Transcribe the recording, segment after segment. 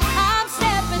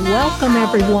Welcome,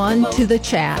 everyone, to The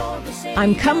Chat.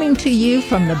 I'm coming to you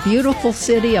from the beautiful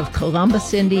city of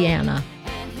Columbus, Indiana.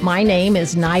 My name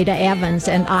is Nita Evans,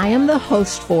 and I am the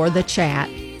host for The Chat.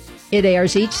 It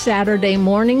airs each Saturday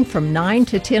morning from 9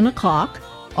 to 10 o'clock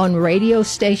on radio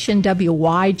station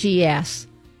WYGS,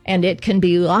 and it can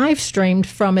be live streamed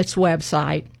from its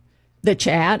website. The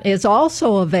Chat is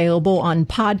also available on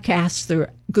podcasts through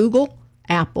Google,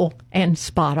 Apple, and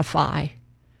Spotify.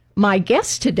 My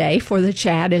guest today for The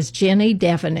Chat is Jenny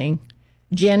Devening.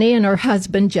 Jenny and her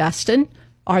husband, Justin,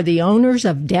 are the owners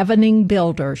of Devening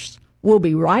Builders. We'll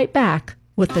be right back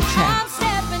with The Chat.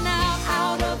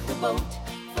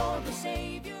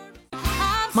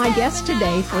 My guest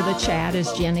today for The Chat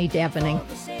is Jenny Devening.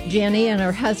 Jenny and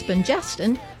her husband,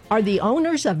 Justin, are the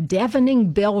owners of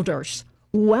Devening Builders.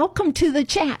 Welcome to The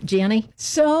Chat, Jenny.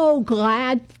 So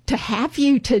glad to have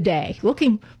you today.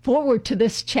 Looking forward to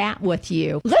this chat with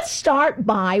you. Let's start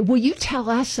by, will you tell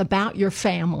us about your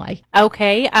family?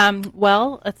 Okay.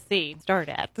 Well, let's see. Start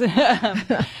at.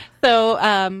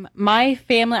 So my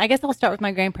family, I guess I'll start with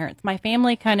my grandparents. My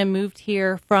family kind of moved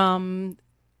here from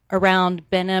around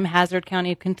Benham, Hazard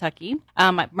County of Kentucky.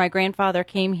 My grandfather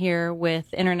came here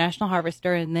with International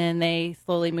Harvester, and then they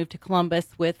slowly moved to Columbus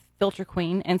with Filter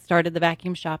Queen and started the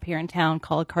vacuum shop here in town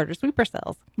called Carter Sweeper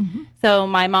Cells. Mm-hmm. So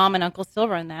my mom and uncle still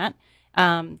run that.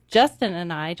 Justin,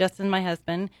 my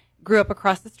husband, grew up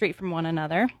across the street from one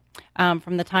another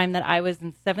from the time that I was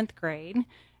in 7th grade.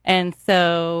 And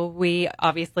so we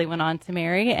obviously went on to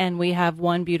marry, and we have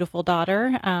one beautiful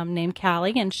daughter named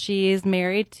Callie, and she's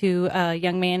married to a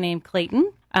young man named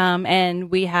Clayton.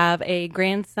 And we have a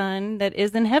grandson that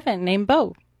is in heaven named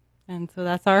Bo. And so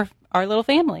that's our little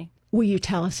family. Will you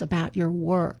tell us about your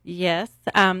work? Yes.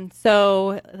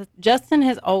 So Justin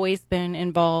has always been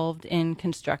involved in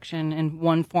construction in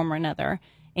one form or another.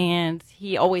 And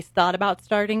he always thought about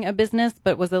starting a business,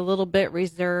 but was a little bit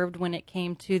reserved when it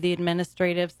came to the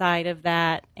administrative side of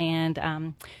that.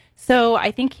 And so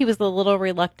I think he was a little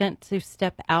reluctant to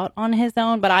step out on his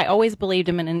own, but I always believed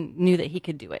him and knew that he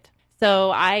could do it.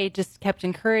 So I just kept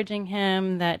encouraging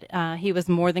him that he was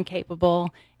more than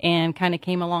capable and kind of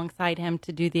came alongside him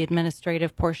to do the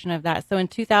administrative portion of that. So in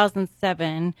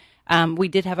 2007, we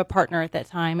did have a partner at that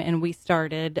time, and we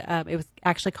started, it was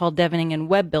actually called Devening and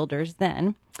Web Builders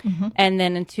then. Mm-hmm. And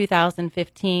then in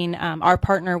 2015, our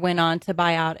partner went on to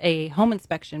buy out a home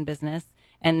inspection business.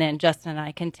 And then Justin and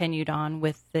I continued on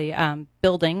with the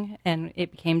building, and it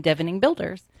became Devening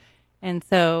Builders. And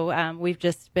so we've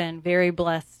just been very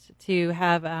blessed to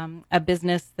have a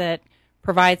business that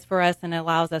provides for us and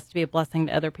allows us to be a blessing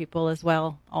to other people as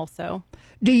well also.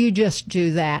 Do you just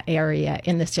do that area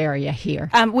in this area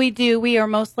here? We do. We are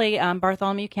mostly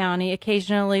Bartholomew County.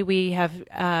 Occasionally we have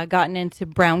gotten into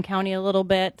Brown County a little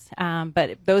bit,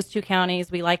 but those two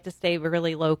counties, we like to stay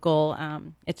really local.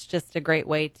 It's just a great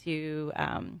way to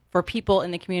for people in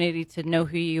the community to know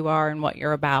who you are and what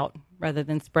you're about rather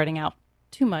than spreading out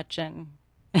too much and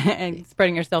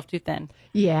spreading yourself too thin.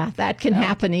 Yeah, that can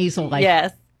happen easily.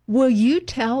 Yes. Will you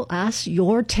tell us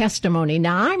your testimony?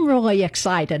 Now, I'm really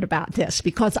excited about this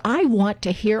because I want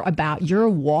to hear about your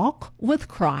walk with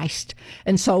Christ.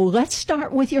 And so let's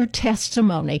start with your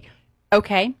testimony.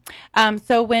 Okay.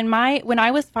 So when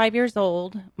I was 5 years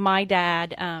old, my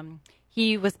dad,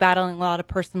 he was battling a lot of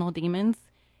personal demons.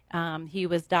 He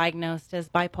was diagnosed as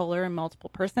bipolar and multiple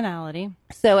personality.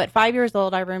 So at 5 years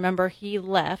old, I remember he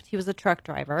left. He was a truck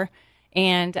driver,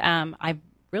 and I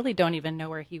really don't even know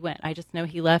where he went. I just know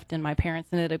he left, and my parents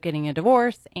ended up getting a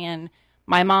divorce. And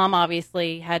my mom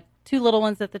obviously had two little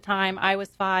ones at the time. I was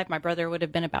 5. My brother would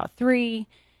have been about 3.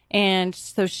 And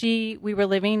so we were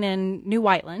living in New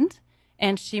Whiteland,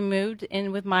 and she moved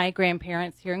in with my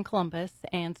grandparents here in Columbus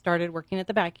and started working at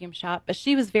the vacuum shop. But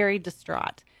she was very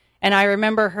distraught. And I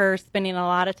remember her spending a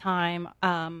lot of time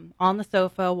on the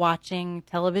sofa watching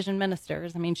television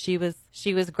ministers. I mean, she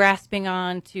was grasping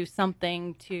on to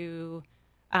something to,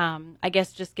 I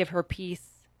guess, just give her peace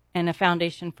and a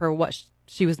foundation for what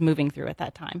she was moving through at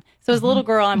that time. So as a little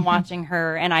girl, I'm watching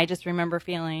her, and I just remember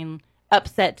feeling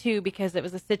upset, too, because it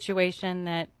was a situation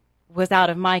that was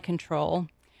out of my control.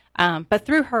 But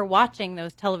through her watching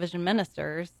those television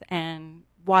ministers and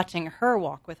watching her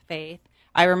walk with faith,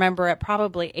 I remember at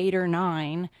probably 8 or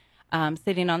 9,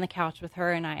 sitting on the couch with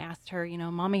her, and I asked her,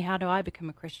 Mommy, how do I become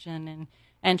a Christian?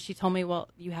 And she told me, well,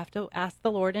 you have to ask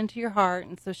the Lord into your heart.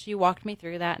 And so she walked me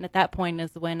through that. And at that point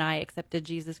is when I accepted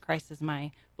Jesus Christ as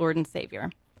my Lord and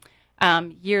Savior.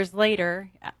 Years later,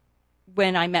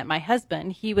 when I met my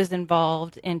husband, he was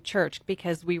involved in church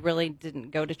because we really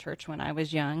didn't go to church when I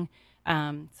was young.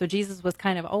 So Jesus was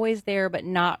kind of always there, but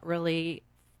not really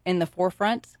in the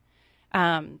forefront.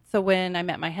 So when I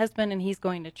met my husband and he's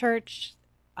going to church,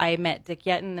 I met Dick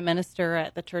Yetton, the minister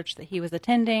at the church that he was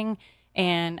attending.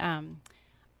 And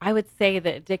I would say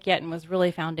that Dick Yetton was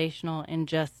really foundational in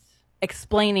just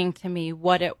explaining to me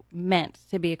what it meant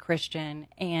to be a Christian.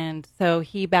 And so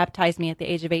he baptized me at the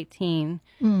age of 18.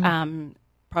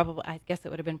 Probably, I guess it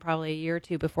would have been probably a year or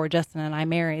two before Justin and I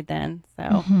married then.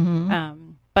 So,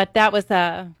 but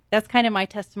that's kind of my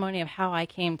testimony of how I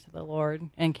came to the Lord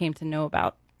and came to know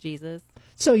about Jesus.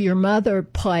 So your mother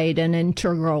played an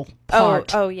integral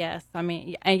part. Oh, yes. I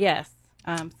mean, yes.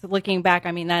 So looking back,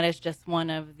 I mean, that is just one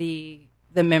of the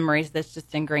memories that's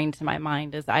just ingrained to my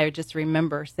mind is I just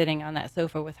remember sitting on that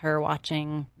sofa with her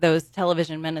watching those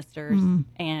television ministers.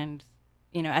 And,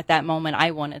 you know, at that moment,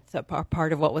 I wanted to be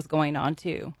part of what was going on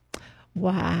too.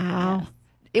 Wow.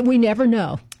 Yes. We never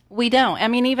know. We don't. I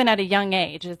mean, even at a young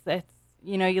age, it's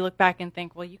you know, you look back and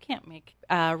think, well, you can't make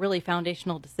really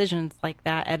foundational decisions like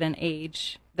that at an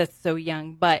age that's so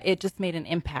young, but it just made an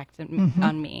impact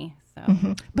on me.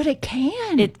 So, But it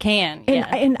can. It can, and, yes.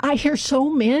 And I hear so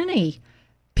many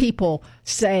people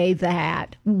say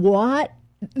that what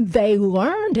they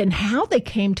learned and how they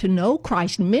came to know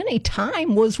Christ many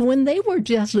times was when they were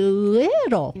just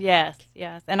little. Yes.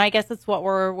 And I guess it's what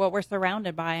we're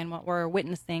surrounded by and what we're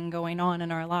witnessing going on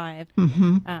in our lives.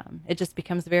 It just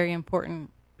becomes a very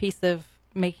important piece of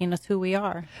making us who we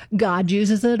are. God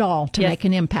uses it all to make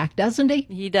an impact, doesn't he?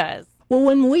 He does. Well,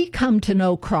 when we come to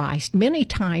know Christ, many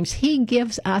times he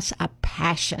gives us a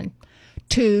passion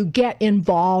to get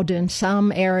involved in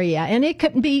some area. And it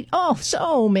could be,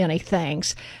 so many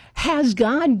things. Has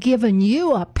God given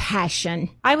you a passion?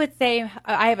 I would say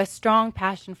I have a strong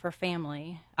passion for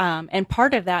family. And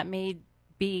part of that may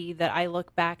be that I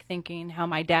look back thinking how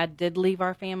my dad did leave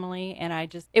our family. And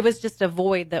it was just a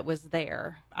void that was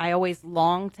there. I always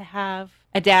longed to have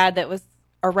a dad that was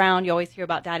around. You always hear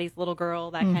about daddy's little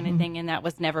girl, that kind of thing. And that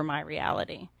was never my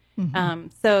reality.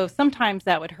 So sometimes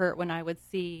that would hurt when I would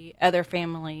see other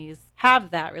families have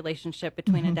that relationship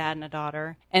between a dad and a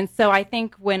daughter. And so I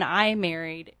think when I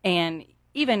married, and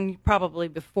even probably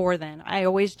before then, I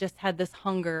always just had this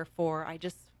hunger for,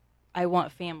 I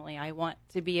want family. I want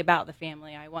to be about the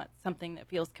family. I want something that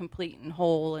feels complete and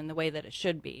whole in the way that it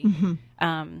should be.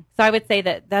 So I would say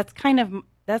that's kind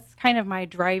of my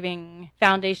driving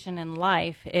foundation in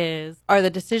life are the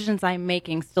decisions I'm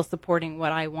making still supporting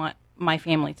what I want my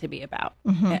family to be about,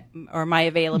 or my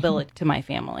availability to my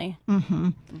family.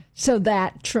 So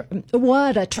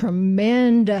what a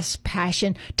tremendous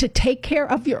passion to take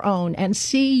care of your own and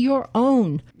see your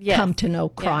own come to know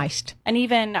Christ. And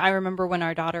even I remember when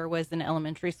our daughter was in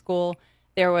elementary school,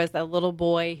 there was a little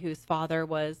boy whose father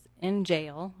was in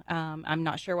jail. I'm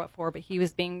not sure what for, but he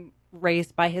was being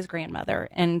raised by his grandmother.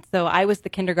 And so I was the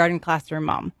kindergarten classroom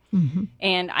mom.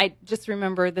 And I just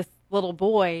remember this little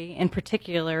boy in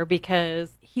particular because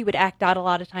he would act out a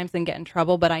lot of times and get in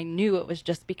trouble, but I knew it was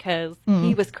just because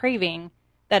he was craving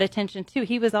that attention too.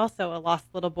 He was also a lost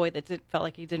little boy that felt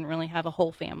like he didn't really have a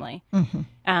whole family.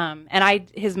 And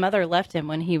his mother left him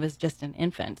when he was just an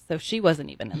infant, so she wasn't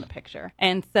even in the picture.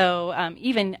 And so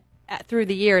even through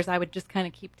the years, I would just kind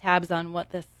of keep tabs on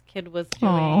what this kid was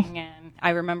doing. And I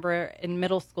remember in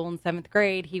middle school in 7th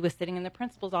grade, he was sitting in the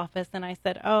principal's office and I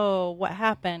said, "Oh, what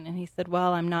happened?" And he said,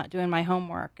 "Well, I'm not doing my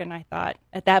homework." And I thought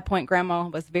at that point, Grandma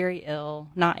was very ill,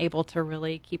 not able to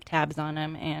really keep tabs on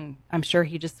him. And I'm sure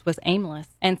he just was aimless.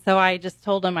 And so I just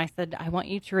told him, I said, "I want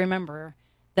you to remember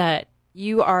that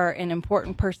you are an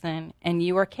important person and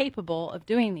you are capable of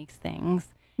doing these things.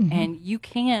 And you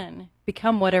can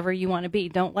become whatever you want to be.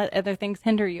 Don't let other things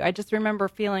hinder you." I just remember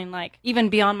feeling like, even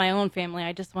beyond my own family,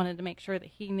 I just wanted to make sure that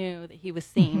he knew that he was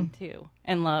seen too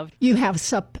and loved. You have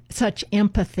such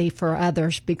empathy for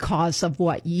others because of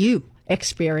what you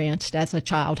experienced as a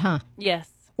child, huh? Yes.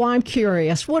 Well, I'm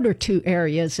curious, what are 2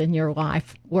 areas in your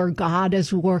life where God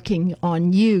is working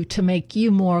on you to make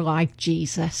you more like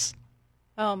Jesus?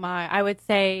 Oh my, I would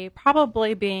say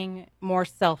probably being more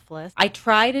selfless. I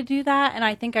try to do that, and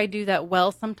I think I do that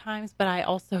well sometimes, but I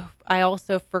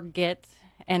also forget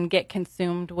and get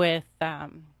consumed with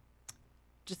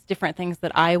just different things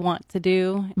that I want to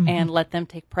do and let them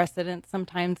take precedence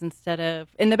sometimes, instead of,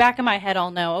 in the back of my head,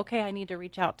 I'll know, okay, I need to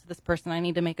reach out to this person. I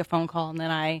need to make a phone call, and then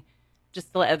I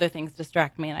just let other things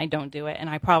distract me and I don't do it. And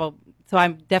so I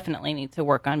definitely need to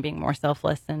work on being more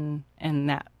selfless in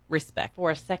that respect.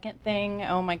 For a second thing,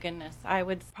 oh my goodness, I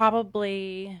would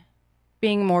probably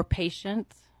being more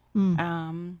patient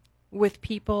with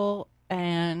people,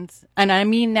 and I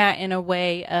mean that in a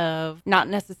way of not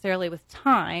necessarily with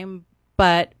time,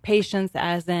 but patience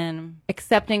as in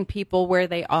accepting people where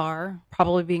they are,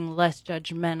 probably being less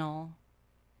judgmental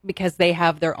because they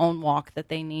have their own walk that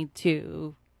they need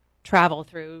to travel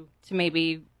through to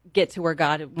maybe get to where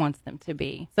God wants them to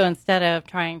be. So instead of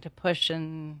trying to push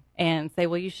and say,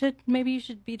 well, maybe you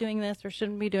should be doing this or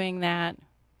shouldn't be doing that,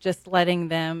 just letting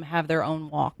them have their own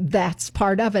walk. That's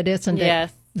part of it, isn't it?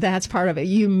 Yes. That's part of it.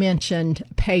 You mentioned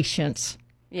patience.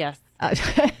 Yes.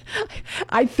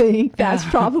 I think that's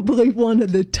probably one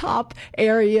of the top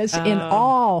areas in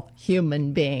all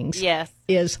human beings. Yes.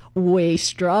 Is we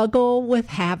struggle with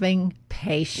having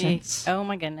patience. Oh,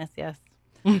 my goodness, yes.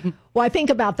 Well, I think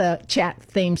about the chat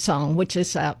theme song, which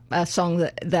is a song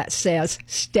that says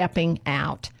stepping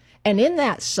out. And in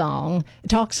that song, it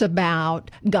talks about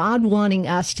God wanting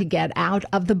us to get out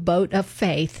of the boat of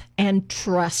faith and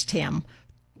trust him.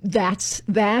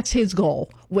 That's his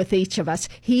goal with each of us.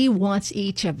 He wants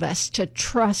each of us to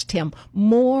trust him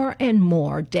more and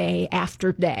more day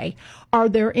after day. Are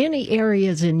there any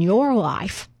areas in your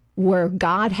life where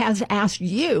God has asked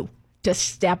you to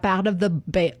step out of the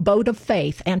boat of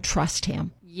faith and trust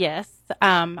him? Yes.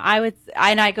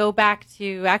 I go back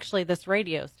to actually this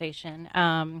radio station.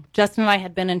 Justin and I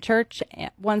had been in church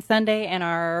one Sunday, and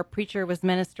our preacher was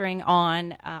ministering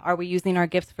on, are we using our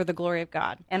gifts for the glory of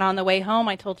God? And on the way home,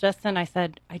 I told Justin, I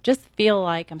said, I just feel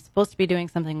like I'm supposed to be doing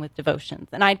something with devotions.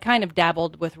 And I'd kind of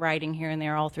dabbled with writing here and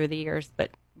there all through the years, but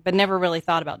never really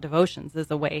thought about devotions as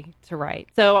a way to write.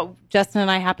 So Justin and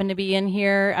I happened to be in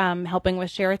here helping with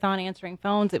Share-a-thon, answering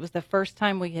phones. It was the first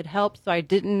time we had helped, so I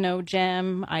didn't know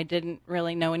Jim. I didn't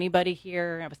really know anybody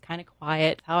here. I was kind of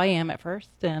quiet, how I am at first.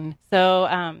 And so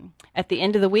at the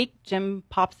end of the week, Jim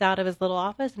pops out of his little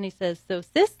office and he says, so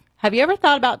sis, have you ever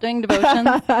thought about doing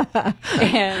devotions?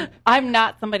 And I'm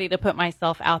not somebody to put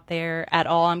myself out there at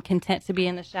all. I'm content to be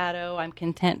in the shadow. I'm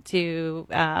content to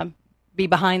be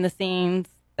behind the scenes,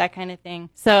 that kind of thing.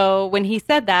 So when he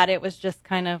said that, it was just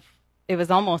it was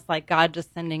almost like God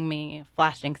just sending me a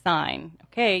flashing sign.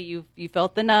 Okay, you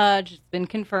felt the nudge. It's been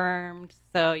confirmed.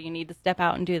 So you need to step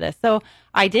out and do this. So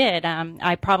I did.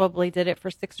 I probably did it for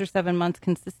 6 or 7 months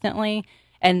consistently.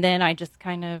 And then I just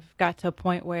kind of got to a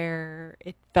point where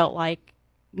it felt like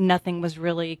nothing was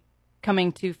really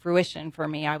coming to fruition for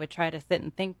me. I would try to sit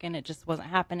and think, and it just wasn't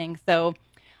happening. So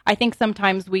I think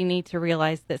sometimes we need to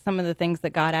realize that some of the things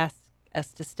that God asks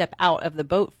us to step out of the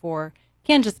boat for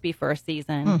can just be for a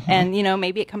season. Mm-hmm. And,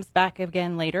 maybe it comes back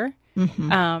again later.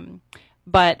 Mm-hmm.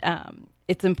 But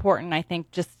it's important, I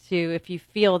think, just to, if you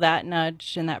feel that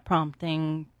nudge and that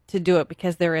prompting, to do it,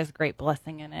 because there is great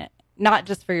blessing in it, not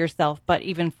just for yourself, but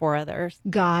even for others.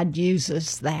 God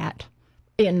uses that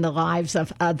in the lives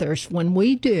of others when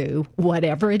we do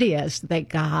whatever it is that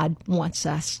God wants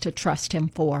us to trust him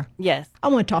for. Yes. I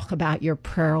want to talk about your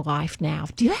prayer life now.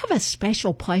 Do you have a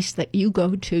special place that you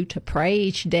go to pray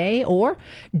each day, or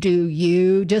do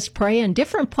you just pray in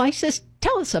different places?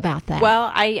 Tell us about that.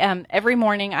 Well, I every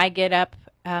morning I get up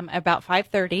about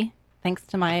 5:30, thanks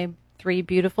to my 3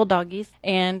 beautiful doggies,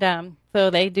 and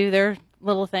so they do their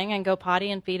little thing and go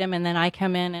potty and feed them, and then I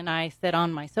come in and I sit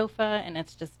on my sofa, and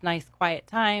it's just nice quiet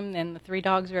time, and the 3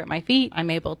 dogs are at my feet.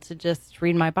 I'm able to just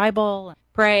read my Bible,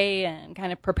 pray, and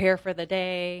kind of prepare for the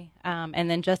day, and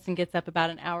then Justin gets up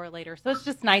about an hour later, so it's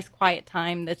just nice quiet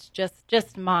time that's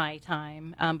just my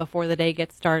time before the day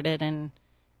gets started, and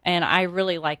I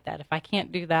really like that. If I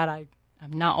can't do that,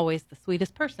 I'm not always the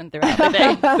sweetest person throughout the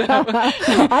day.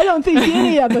 So. I don't think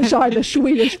any of us are the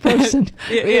sweetest person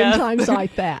in times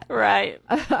like that. Right.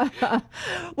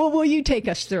 Well, will you take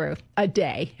us through a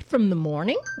day from the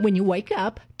morning when you wake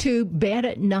up to bed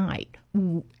at night?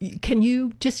 Can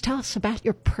you just tell us about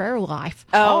your prayer life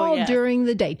during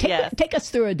the day? Take us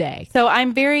through a day. So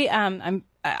I'm very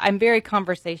I'm very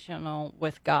conversational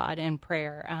with God in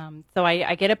prayer. So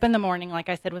I get up in the morning, like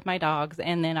I said, with my dogs,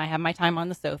 and then I have my time on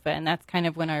the sofa, and that's kind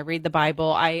of when I read the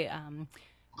Bible. I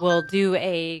will do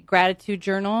a gratitude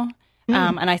journal,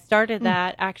 and I started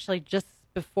that actually just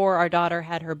before our daughter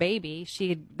had her baby.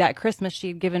 That Christmas, she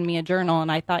had given me a journal,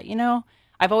 and I thought,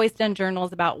 I've always done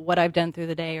journals about what I've done through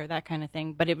the day or that kind of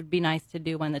thing, but it would be nice to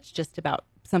do one that's just about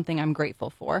something I'm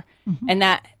grateful for. Mm-hmm. And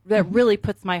that really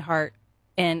puts my heart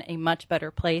in a much better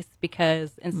place,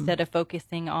 because instead of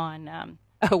focusing on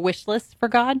a wish list for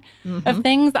God of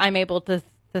things, I'm able to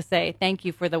say thank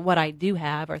you for what I do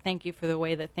have, or thank you for the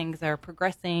way that things are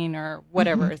progressing, or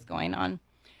whatever is going on.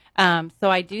 So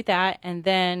I do that, and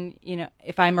then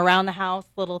if I'm around the house,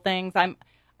 little things,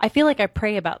 I feel like I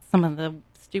pray about some of the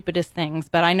stupidest things,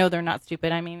 but I know they're not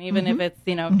stupid. I mean, even if it's,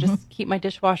 just keep my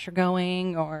dishwasher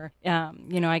going, or,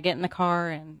 I get in the car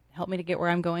and help me to get where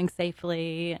I'm going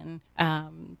safely. And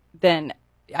then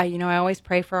I always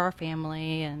pray for our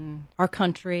family and our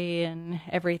country and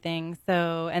everything.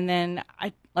 So, and then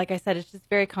like I said, it's just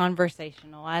very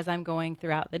conversational as I'm going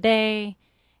throughout the day.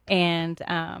 And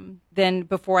then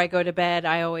before I go to bed,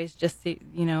 I always just,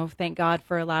 thank God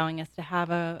for allowing us to have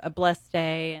a blessed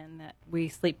day and that we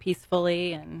sleep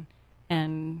peacefully.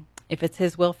 And if it's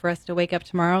His will for us to wake up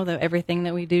tomorrow, that everything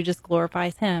that we do just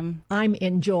glorifies Him. I'm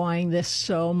enjoying this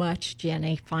so much,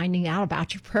 Jenny, finding out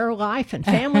about your prayer life and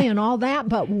family and all that.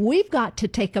 But we've got to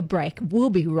take a break. We'll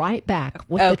be right back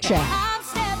with the chat. I'm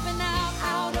stepping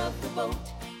out of the boat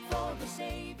for the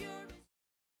Savior.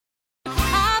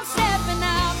 I'm stepping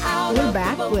out We're of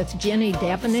back the boat. with Jenny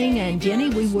Devening. And Jenny,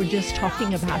 we were just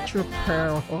talking about your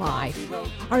prayer life.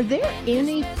 Are there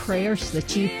any prayers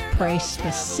that you pray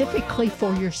specifically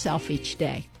for yourself each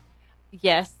day?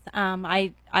 Yes,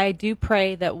 I do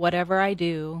pray that whatever I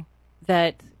do,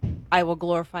 that I will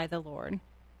glorify the Lord.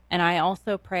 And I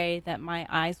also pray that my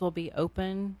eyes will be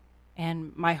open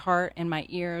and my heart and my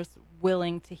ears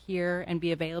willing to hear and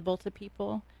be available to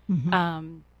people.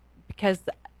 Because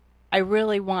I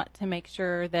really want to make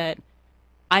sure that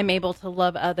I'm able to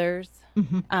love others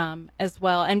as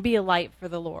well and be a light for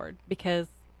the Lord, because,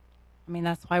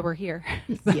 that's why we're here.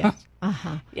 So, Yes.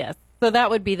 yes. So that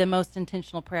would be the most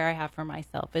intentional prayer I have for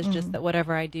myself, is just that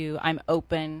whatever I do, I'm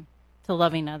open to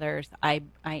loving others. I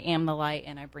am the light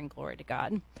and I bring glory to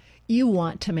God. You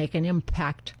want to make an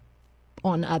impact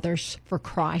on others for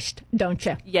Christ, don't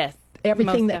you? Yes.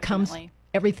 Everything most that definitely.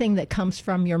 everything that comes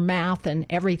from your mouth and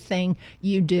everything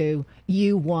you do,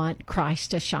 you want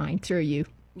Christ to shine through you.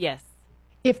 Yes.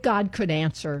 If God could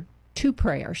answer two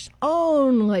prayers,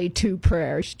 only two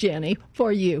prayers, Jenny,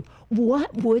 for you,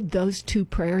 what would those two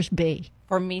prayers be?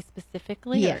 For me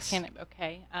specifically? Yes.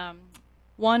 Okay.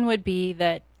 One would be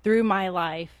that through my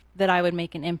life that I would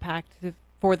make an impact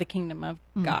for the kingdom of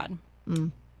God.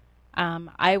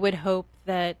 I would hope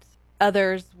that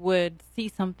others would see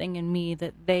something in me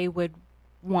that they would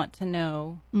want to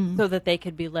know so that they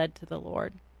could be led to the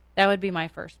Lord. That would be my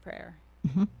first prayer.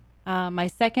 My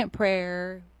second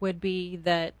prayer would be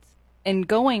that in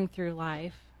going through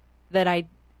life, that I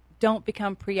don't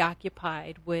become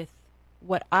preoccupied with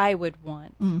what I would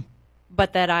want,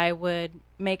 but that I would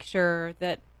make sure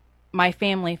that my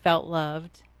family felt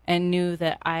loved and knew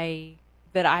that I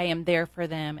am there for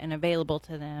them and available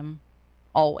to them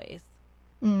always.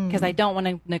 Because I don't want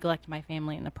to neglect my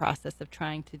family in the process of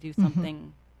trying to do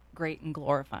something great and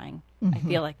glorifying. I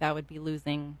feel like that would be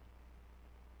losing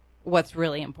what's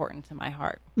really important to my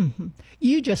heart.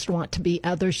 You just want to be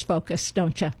others focused,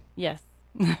 don't you? Yes.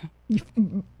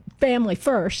 Family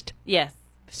first, Yes.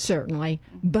 certainly,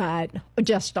 but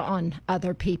just on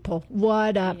other people.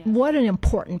 What an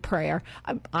important prayer.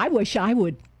 I wish I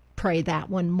would pray that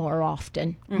one more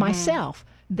often myself,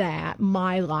 that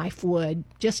my life would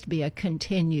just be a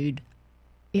continued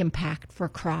impact for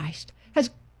Christ. Has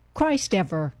Christ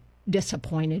ever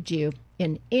disappointed you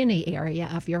in any area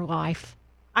of your life?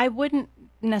 I wouldn't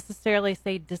necessarily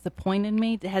say disappointed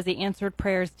me. Has He answered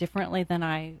prayers differently than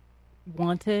I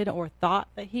wanted or thought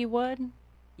that He would?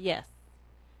 Yes.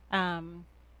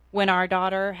 When our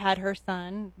daughter had her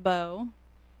son, Bo,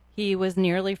 he was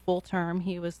nearly full term.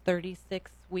 He was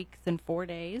 36 weeks and 4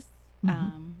 days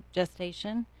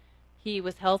gestation. He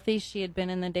was healthy. She had been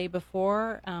in the day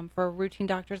before for a routine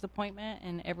doctor's appointment,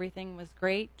 and everything was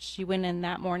great. She went in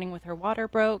that morning with her water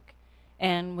broke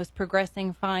and was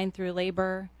progressing fine through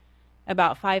labor.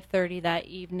 About 5:30 that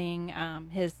evening,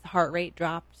 his heart rate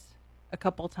dropped a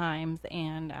couple times,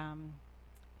 and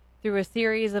through a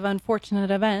series of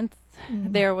unfortunate events,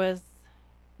 there was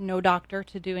no doctor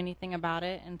to do anything about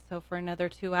it. And so for another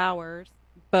 2 hours,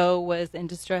 Bo was in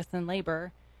distress in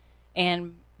labor.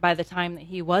 And by the time that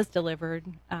he was delivered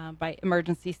by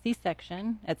emergency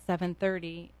C-section at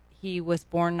 7:30, he was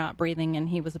born not breathing and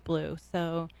he was blue.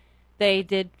 So they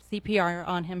did CPR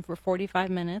on him for 45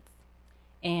 minutes,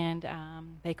 and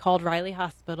they called Riley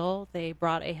Hospital. They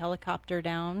brought a helicopter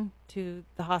down to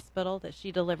the hospital that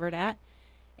she delivered at,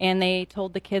 and they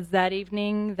told the kids that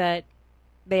evening that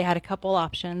they had a couple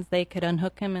options. They could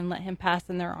unhook him and let him pass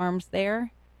in their arms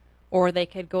there, or they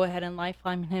could go ahead and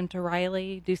lifeline him to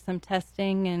Riley, do some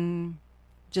testing, and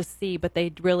just see. But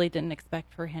they really didn't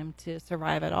expect for him to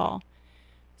survive at all.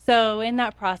 So in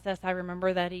that process, I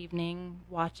remember that evening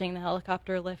watching the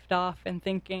helicopter lift off and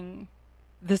thinking,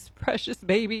 this precious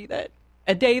baby, that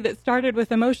a day that started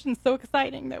with emotions so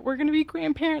exciting that we're going to be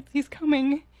grandparents, he's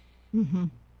coming,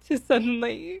 to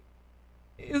suddenly,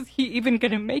 is he even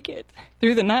going to make it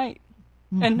through the night?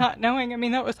 And not knowing,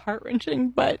 that was heart-wrenching.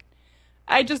 But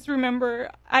I just remember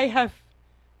I have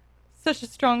such a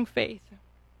strong faith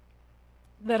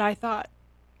that I thought,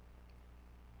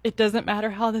 it doesn't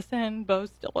matter how this ends, Bo's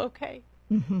still okay.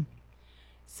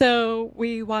 So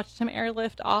we watched him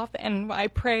airlift off, and I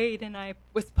prayed, and I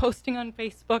was posting on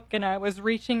Facebook, and I was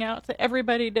reaching out to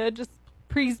everybody to just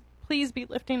please be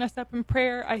lifting us up in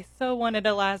prayer. I so wanted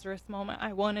a Lazarus moment.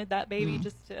 I wanted that baby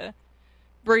just to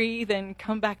breathe and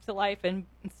come back to life and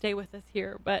stay with us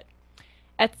here. But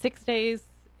at 6 days,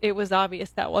 it was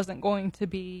obvious that wasn't going to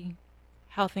be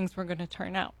how things were going to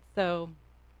turn out. So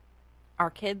our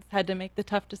kids had to make the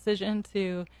tough decision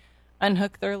to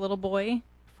unhook their little boy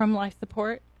from life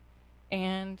support.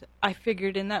 And I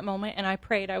figured in that moment, and I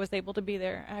prayed, I was able to be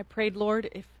there. I prayed, Lord,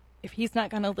 if he's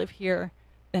not going to live here,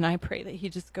 then I pray that he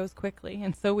just goes quickly.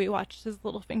 And so we watched his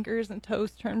little fingers and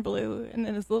toes turn blue, and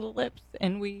then his little lips,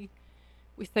 and we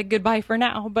said goodbye for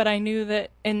now. But I knew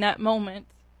that in that moment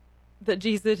that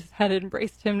Jesus had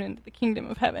embraced him into the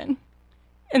kingdom of heaven,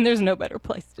 and there's no better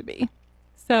place to be.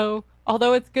 So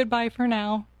although it's goodbye for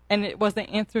now, and it wasn't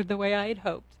answered the way I had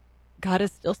hoped, God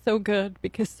is still so good,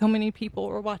 because so many people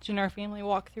were watching our family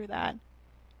walk through that.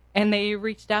 And they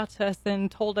reached out to us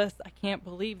and told us, I can't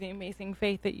believe the amazing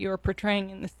faith that you're portraying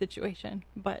in this situation.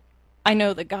 But I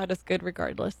know that God is good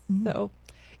regardless. So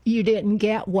You didn't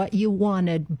get what you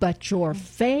wanted, but your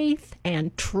faith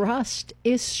and trust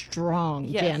is strong,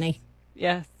 yes. Jenny.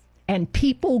 Yes. And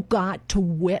people got to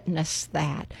witness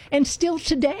that. And still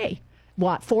today,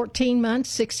 14 months,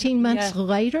 16 months Yes.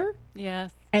 later?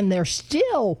 Yes. And they're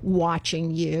still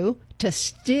watching you to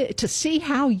see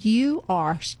how you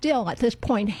are still at this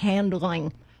point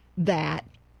handling that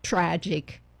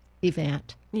tragic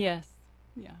event. Yes.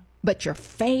 Yeah. But your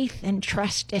faith and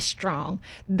trust is strong.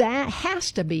 That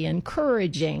has to be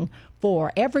encouraging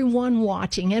for everyone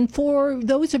watching and for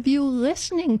those of you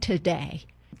listening today.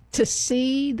 To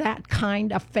see that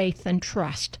kind of faith and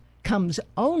trust comes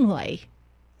only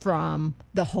from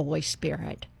the Holy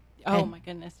Spirit. Oh, my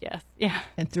goodness, yes. Yeah.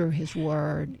 And through his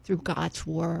word, through God's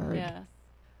word. Yes.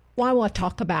 Well, I want to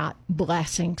talk about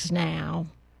blessings now.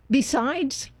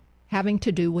 Besides having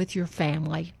to do with your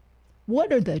family,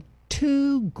 what are the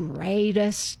two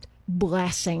greatest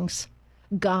blessings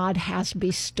God has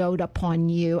bestowed upon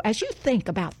you as you think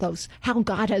about those, how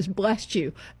God has blessed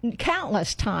you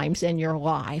countless times in your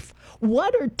life?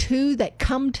 What are two that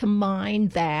come to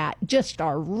mind that just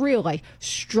are really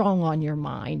strong on your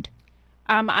mind?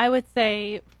 I would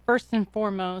say first and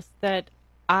foremost that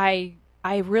I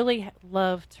really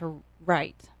love to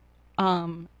write.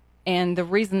 And the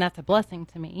reason that's a blessing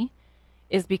to me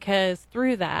is because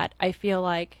through that, I feel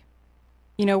like,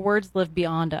 words live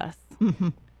beyond us. Mm-hmm.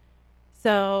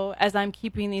 So as I'm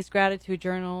keeping these gratitude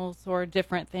journals or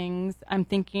different things, I'm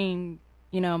thinking,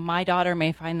 my daughter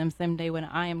may find them someday when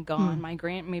I am gone.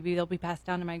 Maybe they'll be passed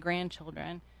down to my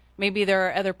grandchildren. Maybe there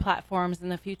are other platforms in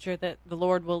the future that the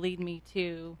Lord will lead me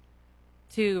to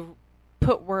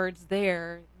put words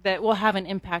there that will have an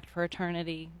impact for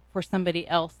eternity for somebody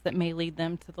else that may lead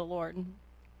them to the Lord.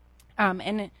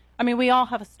 We all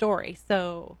have a story,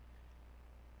 so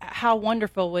how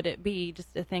wonderful would it be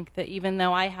just to think that even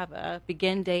though I have a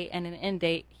begin date and an end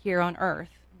date here on earth,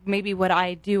 maybe what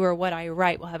I do or what I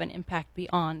write will have an impact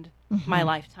beyond my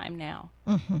lifetime now.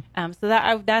 Mm-hmm. So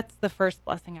that's the first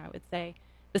blessing I would say.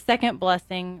 The second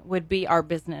blessing would be our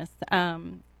business.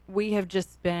 We have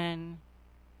just been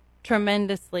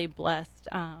tremendously blessed.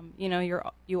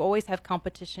 You always have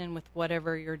competition with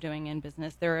whatever you're doing in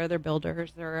business. There are other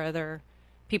builders, there are other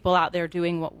people out there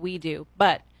doing what we do.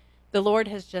 But the Lord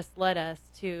has just led us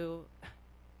to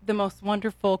the most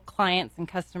wonderful clients and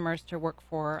customers to work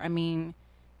for.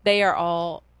 They are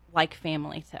all like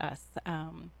family to us.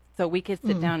 So we could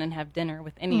sit down and have dinner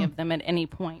with any of them at any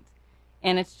point.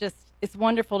 And it's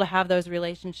wonderful to have those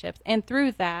relationships. And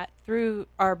through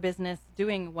our business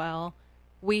doing well,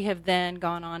 we have then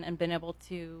gone on and been able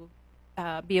to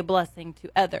be a blessing to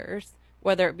others,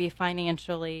 whether it be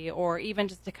financially or even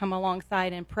just to come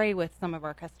alongside and pray with some of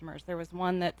our customers. There was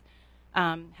one that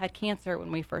had cancer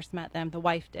when we first met them. The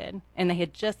wife did. And they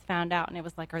had just found out, and it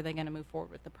was like, are they going to move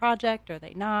forward with the project? Are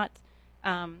they not?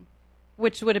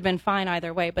 Which would have been fine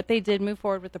either way. But they did move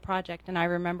forward with the project, and I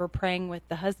remember praying with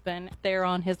the husband there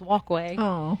on his walkway.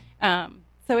 Oh.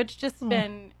 So it's just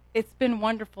been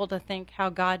wonderful to think how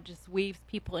God just weaves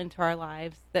people into our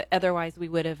lives that otherwise we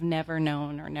would have never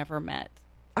known or never met.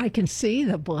 I can see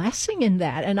the blessing in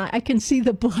that, and I can see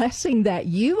the blessing that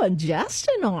you and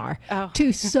Justin are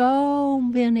to so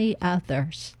many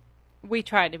others. We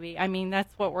try to be.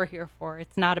 That's what we're here for.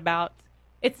 It's not about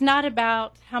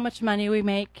how much money we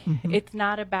make. Mm-hmm. It's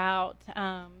not about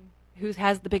who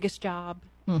has the biggest job.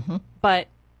 Mm-hmm. But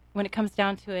when it comes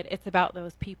down to it, it's about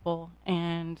those people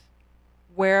and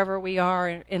wherever we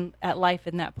are at life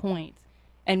in that point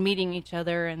and meeting each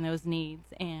other and those needs.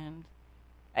 And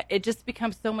it just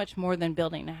becomes so much more than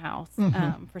building a house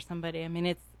for somebody. I mean,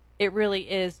 it really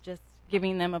is just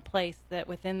giving them a place that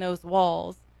within those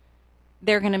walls,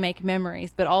 they're going to make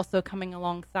memories, but also coming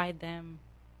alongside them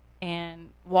and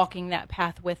walking that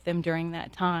path with them during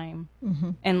that time.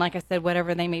 And like I said,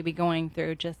 whatever they may be going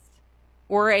through, just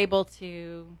we're able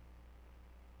to.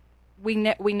 We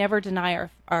never deny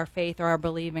our faith or our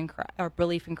belief in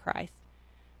Christ.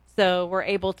 So we're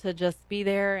able to just be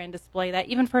there and display that,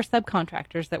 even for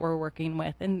subcontractors that we're working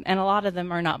with, and a lot of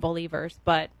them are not believers,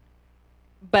 but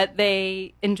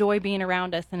they enjoy being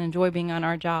around us and enjoy being on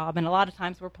our job. And a lot of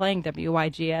times we're playing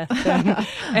WYGS.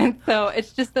 And so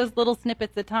it's just those little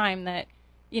snippets of time that,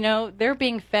 they're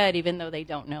being fed even though they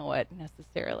don't know it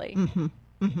necessarily.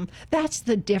 That's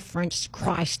the difference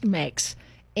Christ makes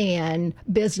in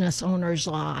business owners'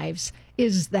 lives,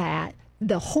 is that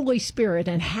the Holy Spirit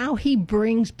and how he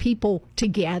brings people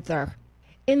together.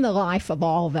 In the life of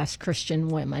all of us Christian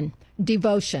women,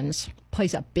 devotions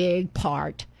plays a big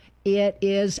part. It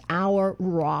is our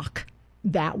rock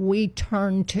that we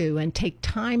turn to and take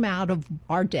time out of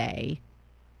our day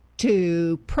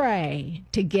to pray,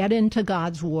 to get into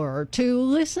God's Word, to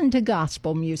listen to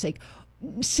gospel music,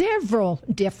 several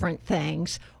different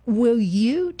things. Will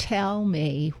you tell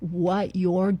me what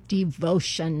your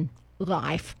devotion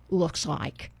life looks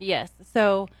like? Yes.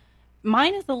 So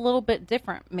mine is a little bit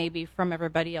different maybe from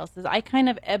everybody else's. I kind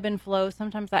of ebb and flow.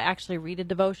 Sometimes I actually read a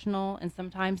devotional and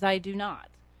sometimes I do not.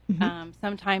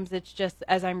 Sometimes it's just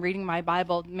as I'm reading my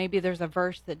Bible, maybe there's a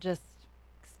verse that just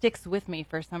sticks with me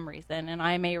for some reason, and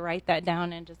I may write that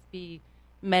down and just be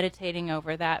meditating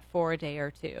over that for a day or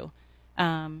two,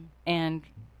 and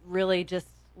really just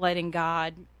letting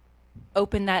God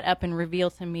open that up and reveal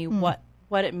to me what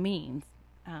it means.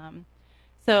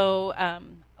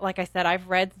 Like I said, I've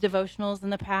read devotionals in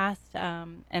the past,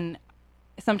 and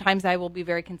sometimes I will be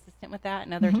very consistent with that,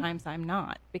 and other times I'm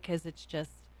not, because it's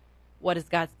just, what is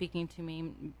God speaking to me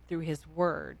through his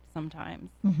word sometimes.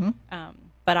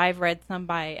 But I've read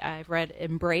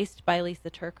Embraced by Lisa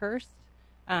Turkhurst.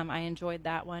 I enjoyed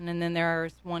that one. And then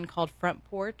there's one called Front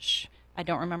Porch. I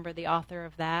don't remember the author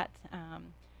of that.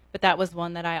 But that was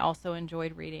one that I also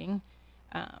enjoyed reading.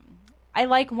 I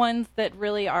like ones that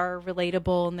really are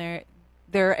relatable in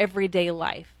their everyday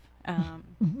life.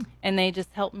 And they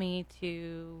just help me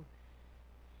to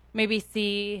maybe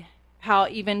see how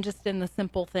even just in the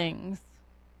simple things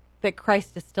that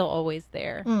Christ is still always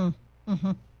there.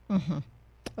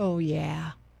 Oh,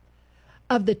 yeah.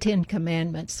 Of the 10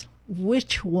 Commandments,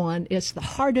 which one is the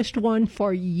hardest one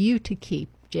for you to keep,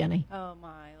 Jenny? Oh,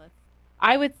 my.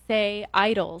 I would say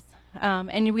idols.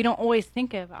 And we don't always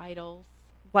think of idols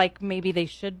like maybe they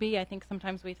should be. I think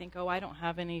sometimes we think, I don't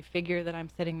have any figure that I'm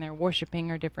sitting there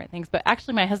worshiping or different things. But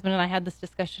actually, my husband and I had this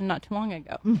discussion not too long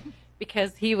ago.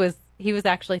 Because he was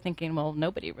actually thinking, well,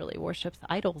 nobody really worships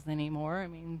idols anymore. I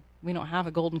mean, we don't have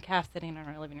a golden calf sitting in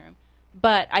our living room.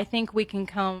 But I think we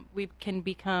can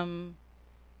become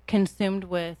consumed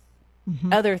with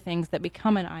other things that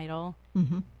become an idol,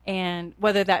 and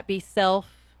whether that be self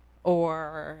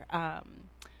or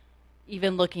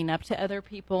even looking up to other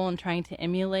people and trying to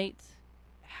emulate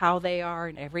how they are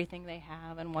and everything they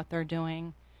have and what they're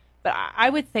doing. But I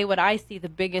would say what I see the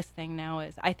biggest thing now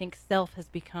is I think self has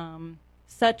become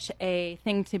such a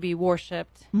thing to be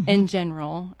worshipped in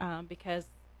general, because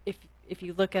if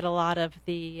you look at a lot of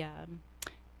the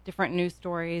different news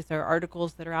stories or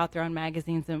articles that are out there on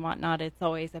magazines and whatnot, it's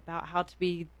always about how to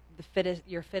be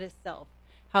your fittest self,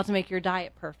 how to make your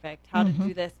diet perfect, how to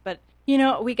do this. But,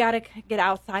 we got to get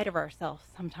outside of ourselves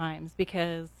sometimes,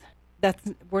 because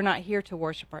we're not here to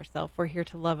worship ourselves. We're here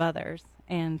to love others.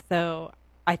 And so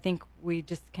I think we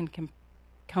just can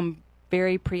come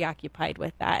very preoccupied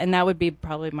with that. And that would be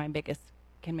probably my biggest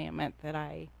commandment that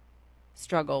I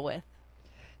struggle with.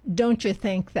 Don't you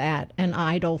think that an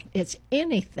idol is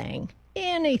anything,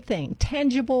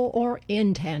 tangible or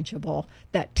intangible,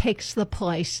 that takes the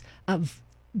place of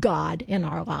God in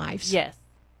our lives? Yes,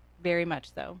 very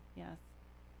much so, yes.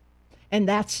 And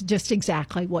that's just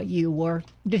exactly what you were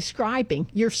describing.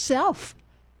 Yourself,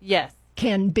 yes,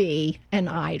 can be an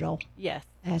idol, yes,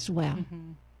 as well.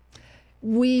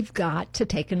 We've got to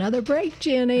take another break,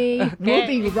 Jenny. Okay. We'll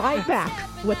be right back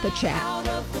with the chat. Out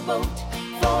of the boat,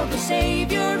 for the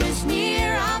Savior is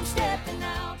near. I'm stepping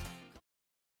out.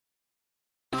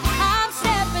 I'm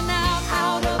stepping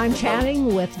out of I'm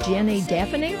chatting with Jenny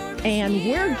Devening, and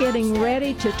we're getting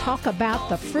ready to talk about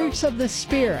the fruits of the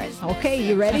Spirit. Okay,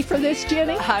 you ready for this,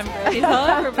 Jenny? I'm ready.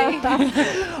 For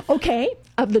me. Okay,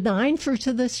 of the 9 fruits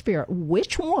of the Spirit,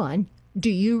 which one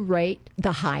do you rate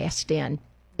the highest in?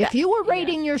 If you were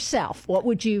rating yourself, what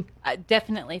would you?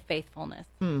 Definitely faithfulness.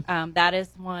 That is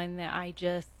one that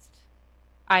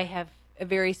I have a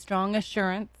very strong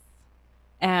assurance.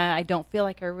 And I don't feel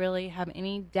like I really have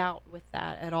any doubt with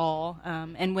that at all.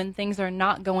 And when things are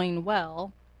not going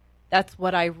well, that's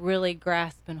what I really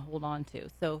grasp and hold on to.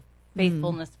 So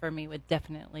faithfulness for me would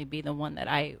definitely be the one that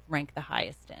I rank the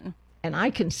highest in. And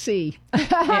I can see,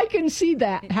 I can see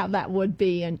that, how that would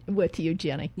be with you,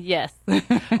 Jenny. Yes.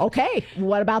 Okay,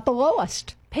 what about the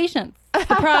lowest? Patience.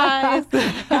 Surprise.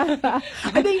 I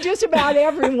think just about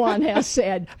everyone has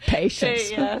said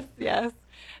patience. Yes.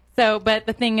 So, but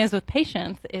the thing is with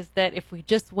patience is that if we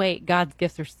just wait, God's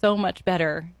gifts are so much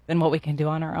better than what we can do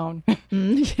on our own.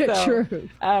 True.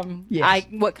 Yes.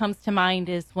 What comes to mind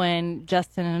is when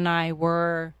Justin and I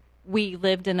we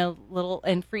lived in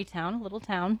Freetown, a little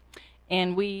town,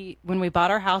 and when we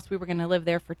bought our house, we were going to live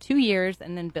there for 2 years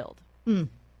and then build.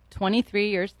 23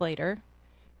 years later,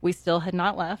 we still had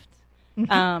not left.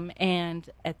 And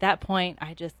at that point,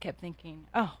 I just kept thinking,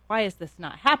 oh, why is this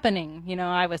not happening?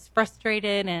 I was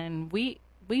frustrated, and we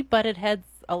butted heads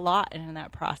a lot in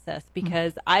that process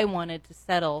because I wanted to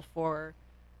settle for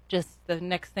just the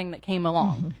next thing that came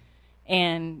along.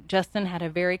 And Justin had a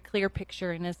very clear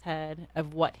picture in his head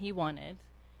of what he wanted,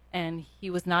 and he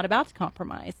was not about to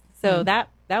compromise. So that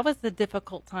was a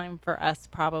difficult time for us,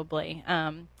 probably.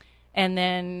 And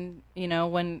then,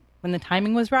 when the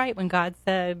timing was right, when God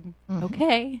said,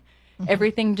 okay,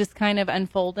 everything just kind of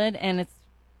unfolded, and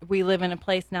we live in a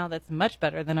place now that's much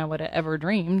better than I would have ever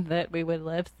dreamed that we would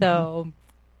live. So,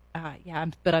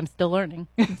 but I'm still learning.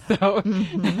 So,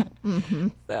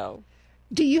 so.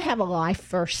 Do you have a life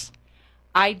verse?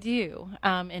 I do.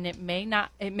 And it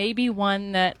may be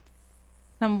one that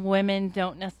some women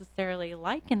don't necessarily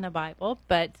like in the Bible,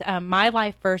 but my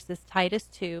life verse is Titus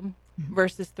 2,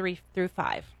 verses 3 through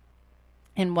 5.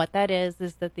 And what that is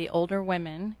that the older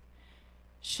women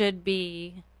should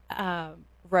be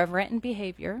reverent in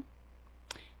behavior,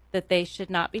 that they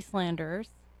should not be slanderers,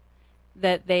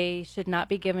 that they should not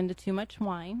be given to too much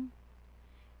wine,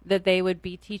 that they would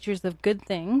be teachers of good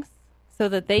things, so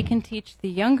that they can teach the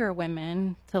younger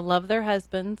women to love their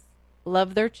husbands,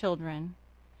 love their children,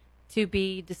 to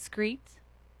be discreet,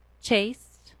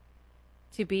 chaste,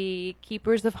 to be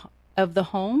keepers of the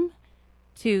home,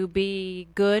 to be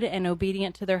good and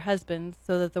obedient to their husbands,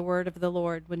 so that the word of the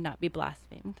Lord would not be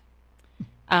blasphemed.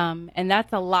 And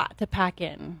that's a lot to pack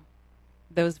in,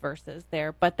 those verses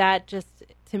there. But that just,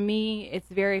 to me, it's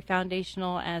very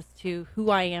foundational as to who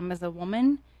I am as a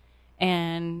woman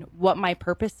and what my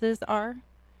purposes are.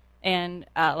 And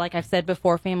like I've said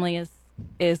before, family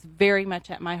is very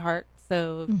much at my heart.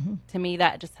 So to me,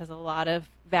 that just has a lot of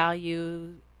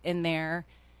value in there.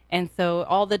 And so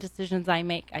all the decisions I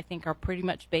make, I think, are pretty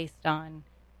much based on,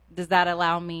 does that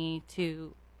allow me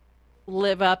to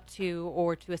live up to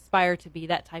or to aspire to be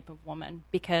that type of woman?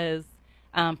 Because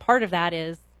part of that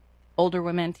is older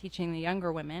women teaching the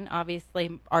younger women.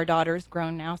 Obviously, our daughter's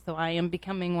grown now, so I am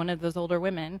becoming one of those older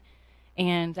women.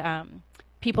 And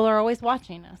people are always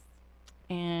watching us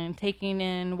and taking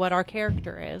in what our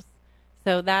character is.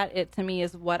 So that, to me,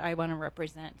 is what I want to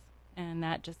represent. And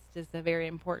that just is a very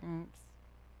important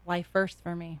life verse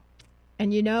for me.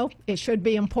 And it should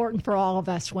be important for all of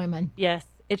us women. Yes,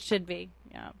 it should be.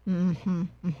 Yeah.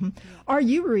 Are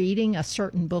you reading a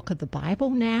certain book of the Bible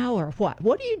now, or what?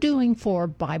 What are you doing for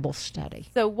Bible study?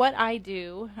 So what I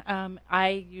do,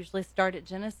 I usually start at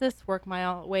Genesis, work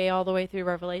my way all the way through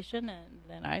Revelation, and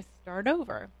then I start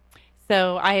over.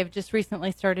 So I have just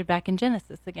recently started back in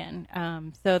Genesis again.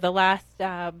 So the last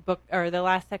book, or the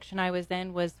last section I was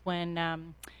in, was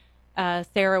when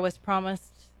Sarah was promised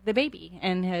the baby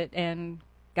and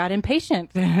got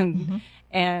impatient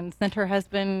and sent her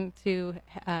husband to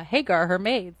Hagar, her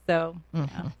maid. So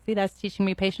see, that's teaching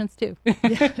me patience too.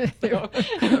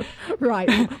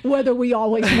 Right, whether we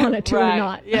always want it to or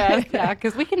not. Yeah,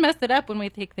 because we can mess it up when we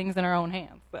take things in our own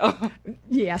hands. So.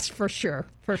 Yes, for sure.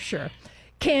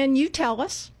 Can you tell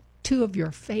us 2 of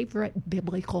your favorite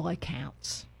biblical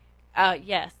accounts?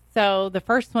 Yes. So the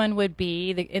first one would be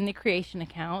in the creation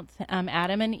account,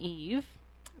 Adam and Eve,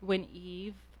 when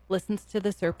Eve listens to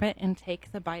the serpent and takes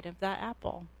a bite of that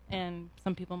apple. And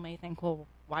some people may think, well,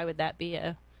 why would that be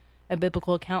a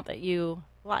biblical account that you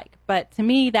like? But to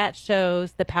me, that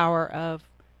shows the power of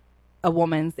a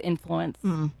woman's influence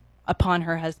upon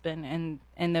her husband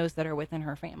and those that are within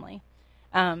her family.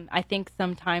 I think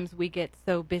sometimes we get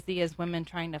so busy as women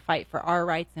trying to fight for our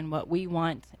rights and what we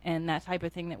want and that type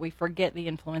of thing that we forget the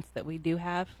influence that we do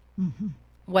have,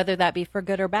 whether that be for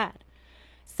good or bad.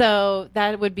 So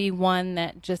that would be one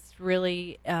that just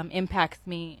really impacts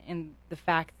me in the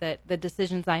fact that the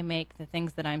decisions I make, the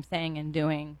things that I'm saying and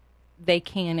doing, they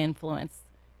can influence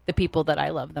the people that I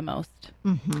love the most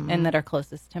and that are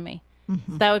closest to me.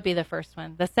 So that would be the first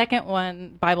one. The second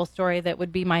one, Bible story that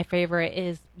would be my favorite,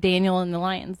 is Daniel in the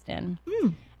lion's den.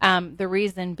 The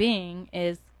reason being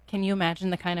is, can you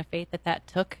imagine the kind of faith that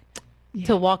took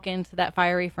to walk into that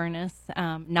fiery furnace,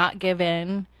 not give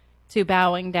in to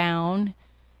bowing down,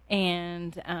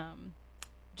 and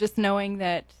just knowing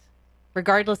that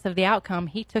regardless of the outcome,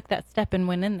 he took that step and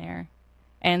went in there.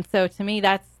 And so to me,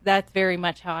 that's very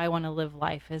much how I want to live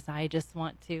life, is I just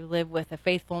want to live with a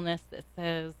faithfulness that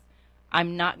says,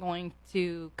 I'm not going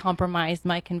to compromise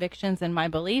my convictions and my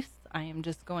beliefs. I am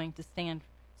just going to stand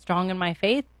strong in my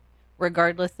faith,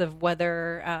 regardless of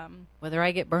whether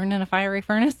I get burned in a fiery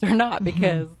furnace or not,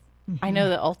 because I know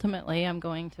that ultimately I'm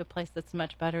going to a place that's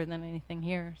much better than anything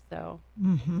here. So,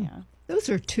 yeah. Those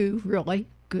are two really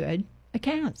good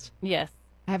accounts. Yes.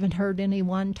 I haven't heard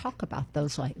anyone talk about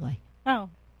those lately. Oh.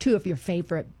 Two of your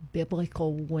favorite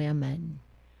biblical women.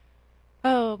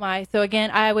 Oh, my. So,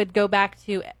 again, I would go back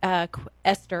to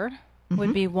Esther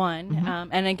would be one.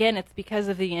 And, again, it's because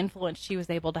of the influence she was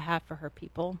able to have for her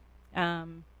people.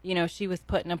 She was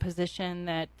put in a position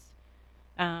that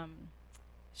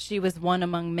she was one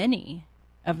among many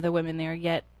of the women there,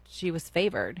 yet she was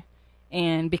favored.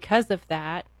 And because of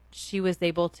that, she was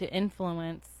able to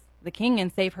influence the king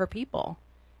and save her people.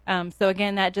 So,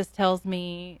 again, that just tells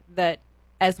me that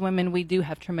as women, we do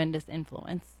have tremendous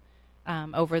influence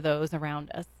over those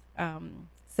around us.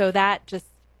 So that just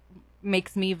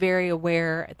makes me very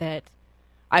aware that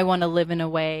I want to live in a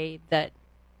way that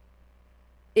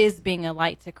is being a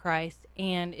light to Christ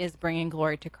and is bringing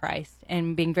glory to Christ,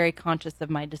 and being very conscious of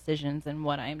my decisions and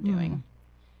what I am doing.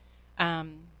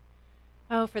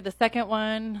 For the second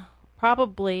one,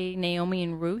 probably Naomi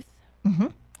and Ruth.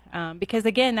 Because,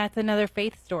 again, that's another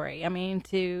faith story. I mean,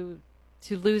 to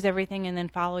lose everything and then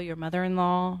follow your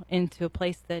mother-in-law into a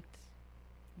place that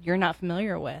you're not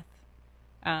familiar with.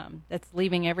 That's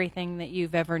leaving everything that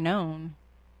you've ever known.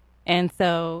 And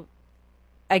so,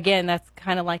 again, that's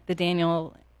kind of like the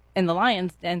Daniel in the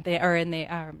lion's den, in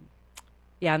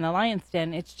the lion's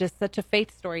den. It's just such a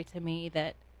faith story to me,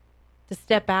 that to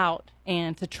step out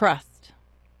and to trust.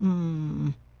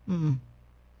 Well,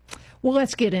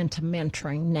 let's get into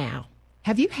mentoring now.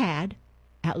 Have you had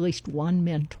at least one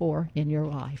mentor in your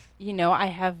life? I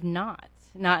have not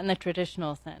in the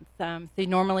traditional sense. So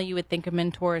normally you would think a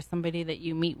mentor is somebody that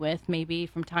you meet with maybe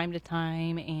from time to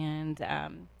time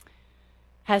and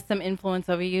has some influence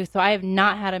over you. So I have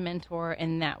not had a mentor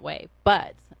in that way.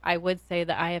 But I would say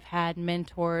that I have had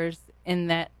mentors in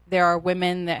that there are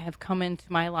women that have come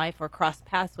into my life or crossed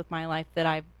paths with my life that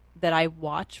I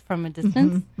watch from a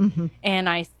distance, and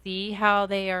I see how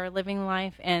they are living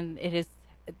life, and it is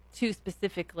too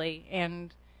specifically,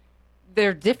 and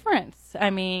they're different. I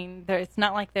mean, it's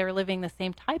not like they're living the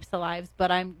same types of lives,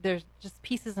 but there's just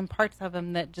pieces and parts of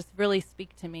them that just really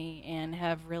speak to me and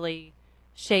have really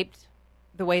shaped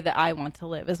the way that I want to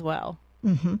live as well.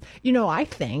 I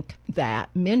think that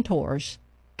mentors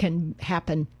can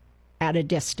happen at a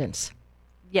distance.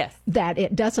 Yes. That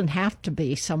it doesn't have to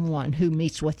be someone who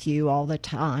meets with you all the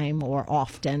time or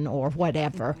often or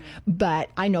whatever. But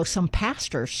I know some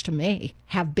pastors, to me,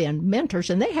 have been mentors,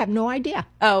 and they have no idea.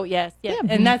 Oh, yes. Yeah.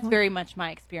 And that's very much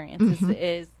my experience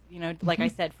is like I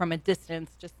said, from a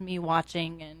distance, just me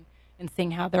watching and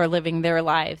seeing how they're living their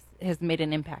lives has made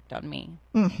an impact on me.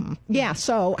 Yeah.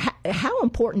 So how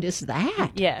important is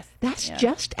that? Yes. That's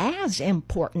just as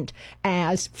important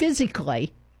as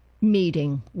physically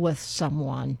meeting with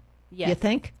someone. Yes. You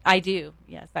think? I do.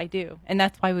 Yes, I do. And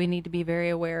that's why we need to be very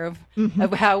aware of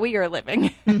how we are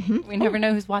living. We never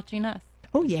know who's watching us.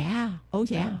 Oh, yeah. Oh,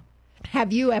 yeah.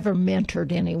 Have you ever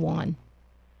mentored anyone?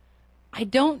 I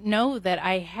don't know that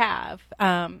I have,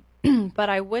 but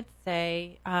I would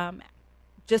say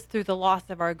just through the loss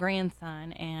of our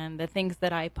grandson and the things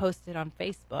that I posted on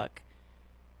Facebook,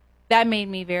 that made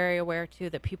me very aware, too,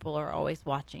 that people are always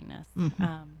watching us.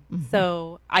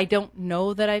 So I don't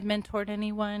know that I've mentored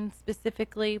anyone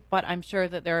specifically, but I'm sure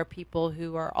that there are people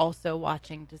who are also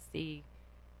watching to see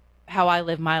how I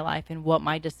live my life and what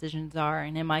my decisions are,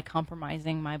 and am I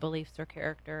compromising my beliefs or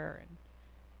character.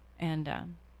 And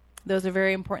those are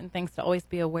very important things to always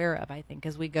be aware of, I think,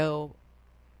 as we go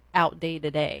out day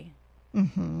to day.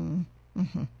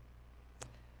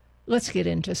 Let's get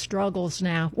into struggles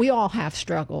now. We all have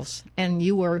struggles. And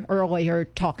you were earlier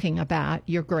talking about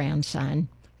your grandson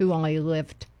who only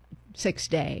lived 6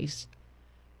 days.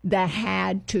 that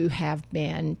had to have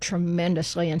been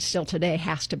tremendously, and still today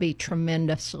has to be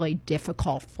tremendously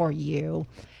difficult for you.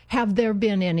 Have there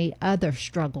been any other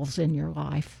struggles in your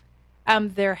life?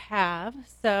 There have.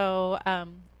 So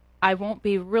I won't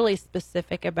be really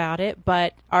specific about it,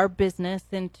 but our business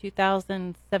in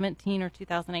 2017 or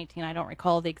 2018, I don't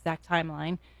recall the exact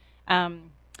timeline.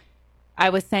 I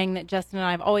was saying that Justin and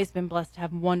I have always been blessed to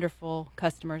have wonderful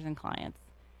customers and clients.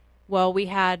 Well, we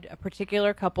had a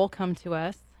particular couple come to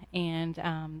us,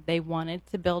 and they wanted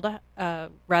to build a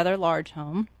rather large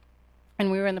home. And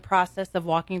we were in the process of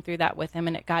walking through that with them,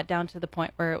 and it got down to the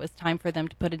point where it was time for them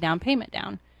to put a down payment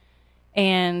down.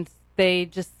 And they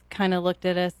just kind of looked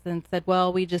at us and said,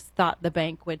 well, we just thought the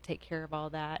bank would take care of all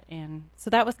that. And so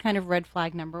that was kind of red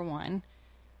flag number one.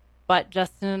 But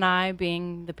Justin and I,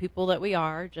 being the people that we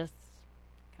are, just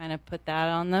kind of put that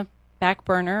on the back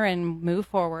burner and move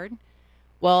forward.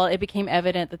 Well, it became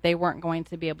evident that they weren't going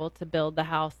to be able to build the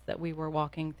house that we were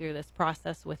walking through this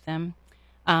process with them.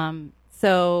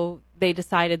 So they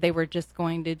decided they were just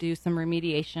going to do some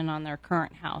remediation on their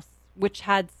current house, which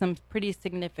had some pretty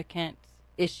significant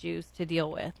issues to deal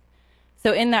with.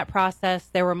 So in that process,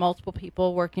 there were multiple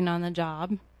people working on the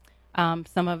job.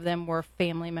 Some of them were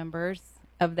family members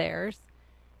of theirs.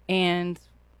 And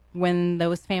when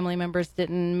those family members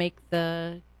didn't make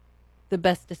the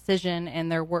best decision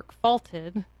and their work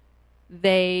faulted,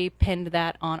 they pinned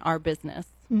that on our business.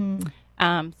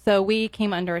 So we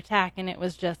came under attack, and it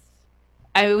was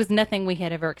nothing we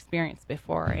had ever experienced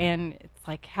before. And it's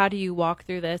like, how do you walk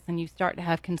through this? And you start to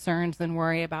have concerns and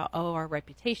worry about, our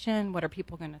reputation, what are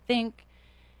people going to think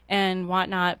and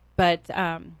whatnot. But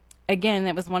again,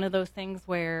 it was one of those things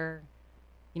where,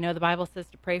 the Bible says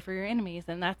to pray for your enemies,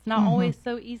 and that's not always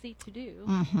so easy to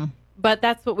do. But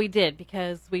that's what we did,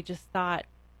 because we just thought,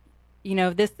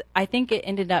 I think it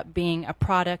ended up being a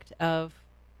product of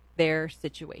their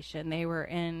situation. They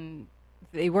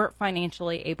weren't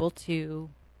financially able to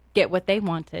get what they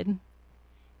wanted,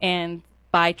 and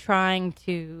by trying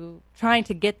to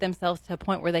get themselves to a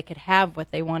point where they could have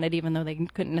what they wanted, even though they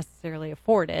couldn't necessarily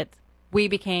afford it, we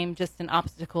became just an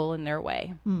obstacle in their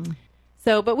way.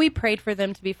 So, but we prayed for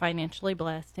them to be financially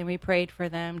blessed, and we prayed for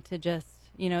them to just,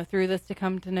 through this, to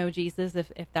come to know Jesus.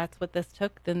 If that's what this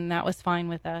took, then that was fine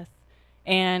with us.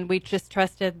 And we just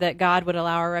trusted that God would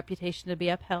allow our reputation to be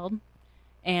upheld,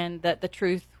 and that the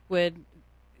truth would,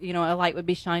 a light would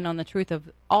be shined on the truth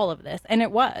of all of this. And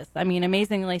it was. I mean,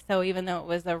 amazingly so, even though it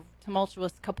was a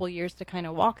tumultuous couple years to kind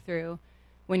of walk through,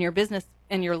 when your business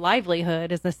and your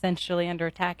livelihood is essentially under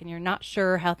attack and you're not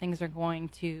sure how things are going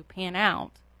to pan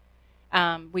out.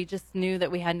 We just knew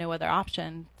that we had no other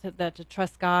option to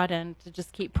trust God and to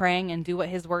just keep praying and do what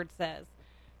His Word says.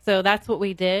 So that's what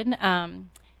we did. And,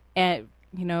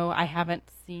 I haven't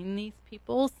seen these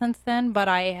people since then, but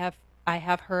I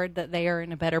have heard that they are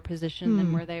in a better position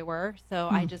than where they were. So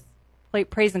I just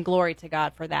praise and glory to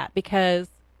God for that, because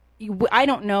I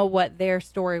don't know what their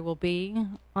story will be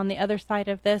on the other side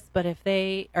of this, but if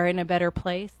they are in a better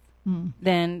place,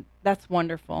 then that's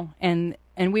wonderful. And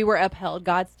we were upheld.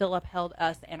 God still upheld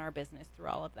us and our business through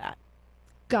all of that.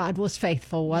 God was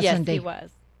faithful, wasn't He? Yes, He was.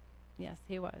 Yes,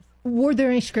 He was. Were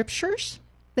there any scriptures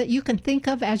that you can think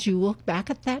of as you look back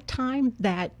at that time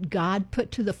that God put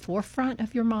to the forefront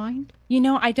of your mind?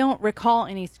 I don't recall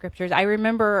any scriptures. I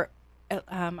remember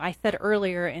I said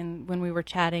earlier when we were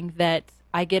chatting that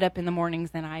I get up in the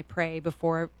mornings and I pray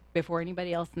before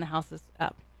anybody else in the house is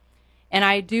up. And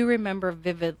I do remember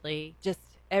vividly, just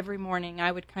every morning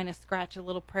I would kind of scratch a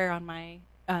little prayer on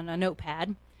a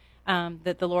notepad,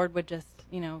 that the Lord would just,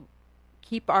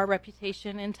 keep our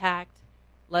reputation intact,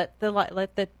 let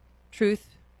the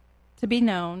truth to be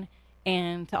known,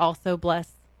 and to also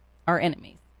bless our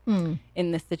enemies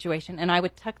in this situation. And I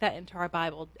would tuck that into our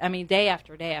Bible. I mean, day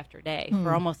after day after day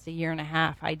for almost a year and a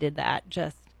half. I did that,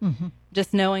 just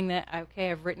knowing that,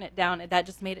 okay, I've written it down. That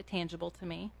just made it tangible to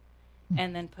me.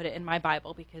 And then put it in my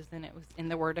Bible, because then it was in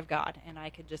the Word of God, and I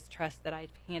could just trust that I'd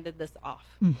handed this off.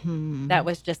 That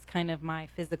was just kind of my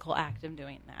physical act of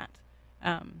doing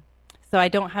that. So I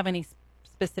don't have any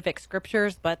specific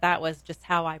scriptures, but that was just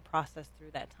how I processed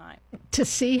through that time. To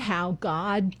see how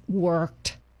God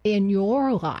worked in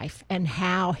your life and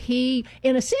how He,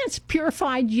 in a sense,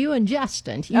 purified you and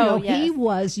Justin. Yes. He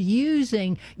was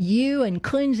using you and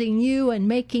cleansing you and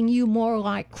making you more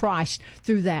like Christ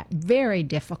through that very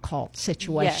difficult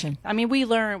situation. Yes. I mean,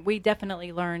 we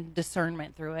definitely learned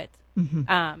discernment through it,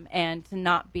 and to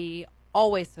not be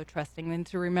always so trusting, and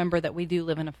to remember that we do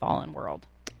live in a fallen world.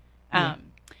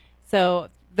 So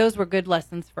those were good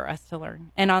lessons for us to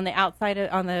learn. And on the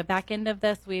on the back end of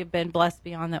this, we've been blessed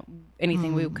beyond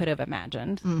anything we could have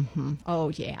imagined. Mm-hmm. Oh,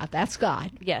 yeah, that's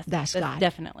God. Yes, that's God.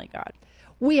 Definitely God.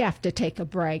 We have to take a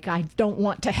break. I don't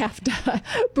want to have to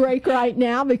break right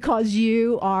now because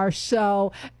you are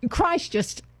so, Christ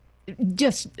just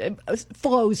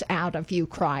flows out of you,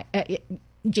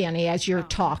 Jenny, as you're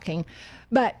talking.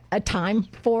 But a time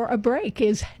for a break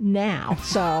is now.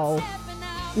 So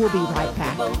we'll be right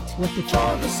back with the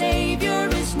chat. The Savior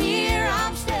is near.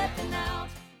 I'm stepping out.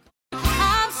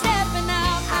 I'm stepping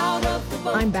out of the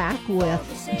boat. I'm back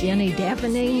with Jenny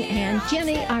Devening. And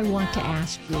Jenny, I want to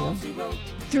ask you,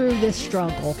 through this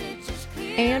struggle,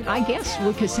 and I guess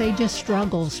we could say just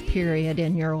struggles, period,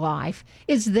 in your life,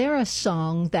 is there a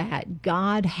song that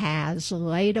God has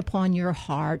laid upon your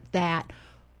heart that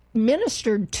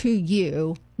ministered to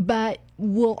you, but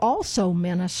will also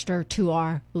minister to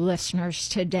our listeners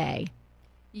today?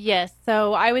 Yes.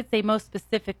 So I would say most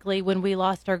specifically when we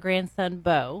lost our grandson,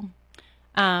 Bo,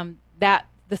 that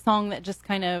the song that just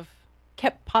kind of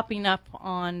kept popping up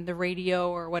on the radio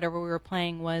or whatever we were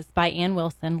playing was by Ann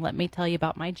Wilson, Let Me Tell You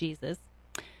About My Jesus.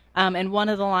 And one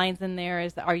of the lines in there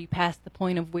is, are you past the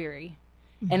point of weary?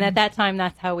 Mm-hmm. And at that time,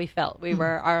 that's how we felt.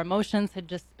 Our emotions had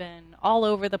just been all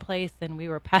over the place, and we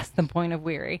were past the point of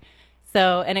weary.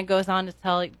 So, and it goes on to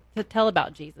tell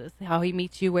about Jesus, how he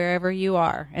meets you wherever you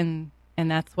are. And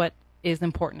that's what is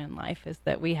important in life, is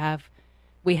that we have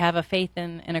a faith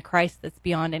in a Christ that's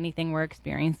beyond anything we're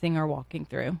experiencing or walking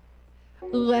through.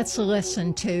 Let's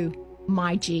listen to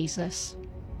My Jesus.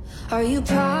 Are you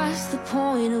past the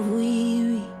point of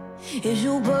weary? Is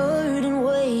your burden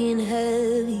weighing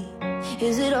heavy?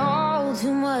 Is it all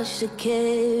too much to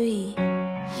carry?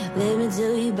 Let me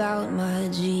tell you about my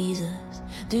Jesus.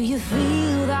 Do you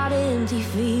feel that empty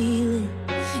feeling?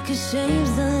 'Cause shame's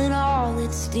done all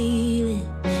it's stealing,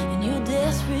 and you're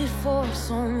desperate for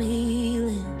some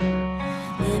healing.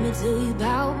 Let me tell you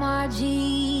about my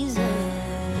Jesus.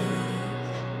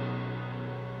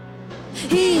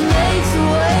 He makes a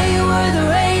way where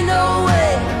there ain't no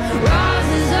way,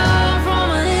 rises up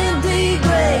from an empty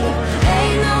grave.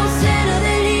 Ain't no sinner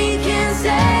that he can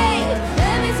save.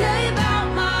 Let me tell you about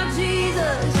my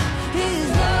Jesus. His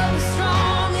love is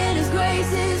strong and his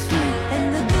grace is free.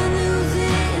 And the good news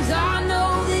is I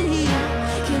know that he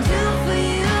can do for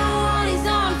you what he's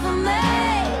done for me.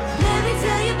 Let me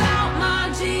tell you about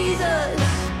my Jesus,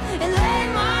 and let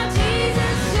my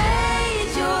Jesus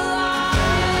change your life.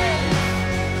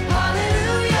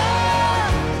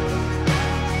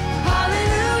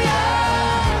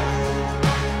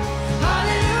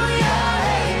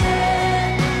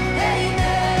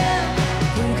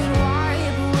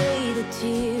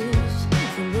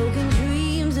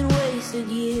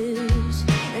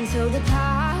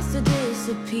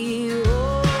 Disappear.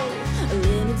 Oh,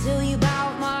 let me tell you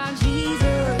about my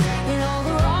Jesus and all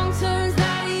the wrong turns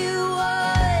that you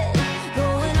would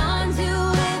going on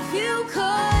to if you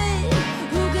could.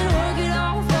 Who can work it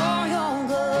all for your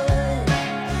good?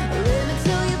 Let me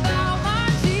tell you about my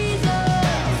Jesus.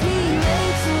 He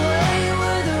makes a way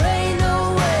where there ain't no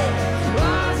way,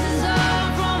 rises up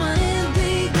from an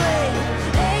empty grave.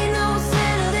 Ain't no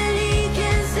sinner that he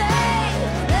can save.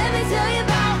 Let me tell you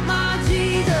about my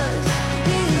Jesus.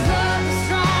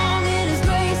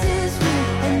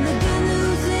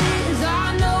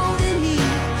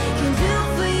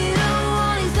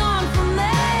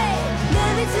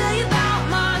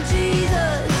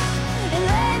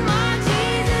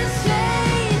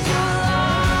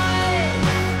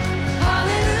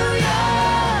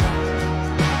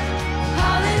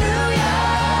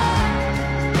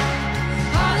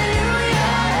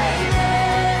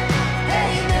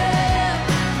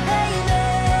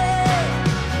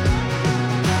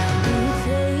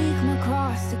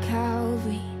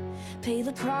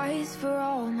 Price for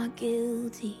all my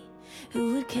guilty.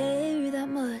 Who would care that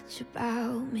much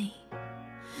about me?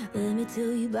 Let me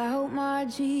tell you about my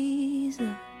Jesus.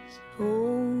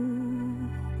 Oh,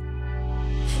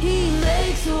 he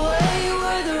makes a way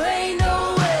where there ain't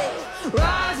no way,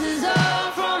 rises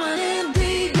up from an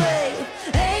empty grave.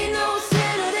 Ain't no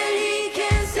sinner that he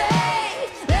can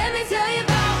save. Let me tell you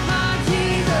about my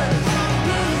Jesus.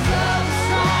 His love is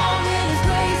strong and his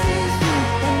grace is free.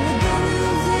 And the good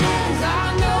news is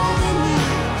I know that he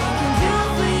can do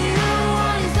for you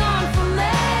what he's done for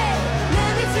me.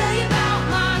 Let me tell you about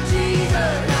my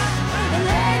Jesus, and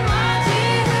let my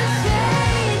Jesus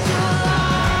change your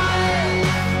life.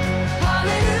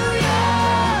 Hallelujah.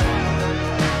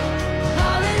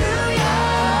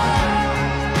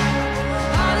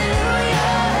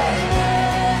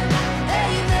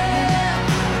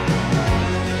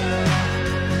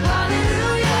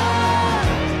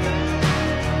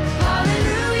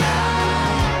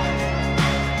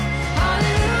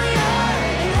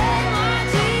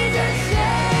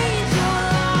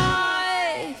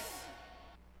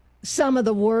 Some of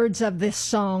the words of this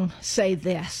song say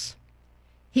this: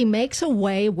 He makes a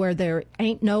way where there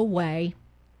ain't no way,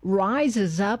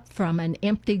 rises up from an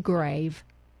empty grave.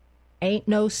 Ain't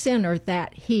no sinner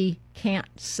that he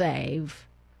can't save.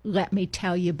 Let me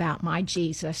tell you about my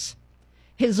Jesus.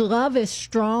 His love is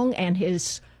strong and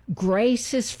his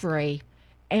grace is free.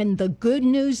 And the good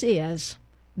news is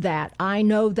that I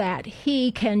know that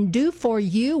he can do for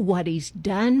you what he's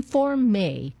done for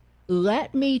me.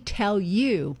 Let me tell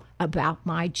you about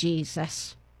my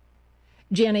Jesus.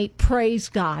 Jenny, praise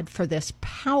God for this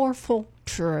powerful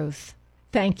truth.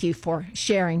 Thank you for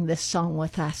sharing this song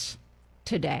with us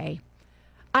today.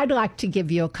 I'd like to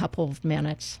give you a couple of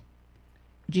minutes,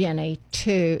 Jenny,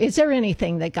 is there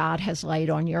anything that God has laid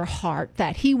on your heart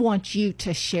that he wants you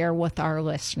to share with our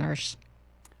listeners?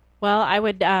 Well, I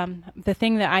would, the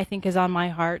thing that I think is on my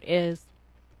heart is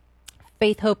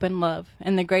faith, hope, and love.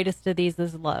 And the greatest of these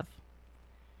is love.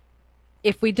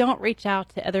 If we don't reach out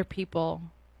to other people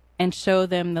and show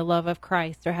them the love of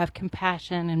Christ or have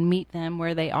compassion and meet them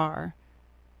where they are,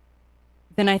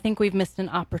 then I think we've missed an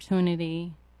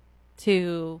opportunity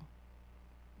to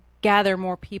gather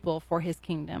more people for his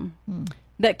kingdom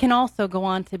that can also go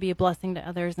on to be a blessing to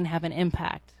others and have an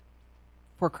impact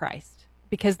for Christ,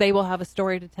 because they will have a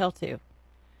story to tell too.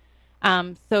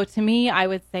 So to me, I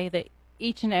would say that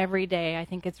each and every day, I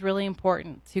think it's really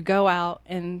important to go out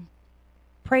and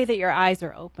pray that your eyes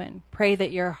are open, pray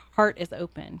that your heart is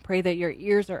open, pray that your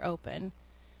ears are open.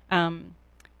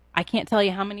 I can't tell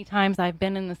you how many times I've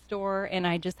been in the store and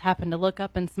I just happen to look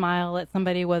up and smile at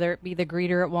somebody, whether it be the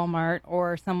greeter at Walmart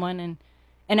or someone,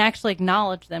 and actually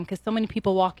acknowledge them, because so many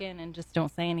people walk in and just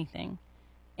don't say anything.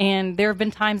 And there have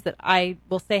been times that I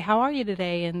will say, "How are you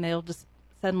today?" and they'll just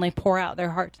suddenly pour out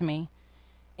their heart to me.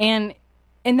 And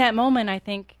in that moment, I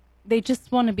think they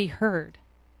just want to be heard.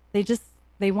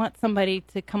 They want somebody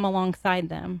to come alongside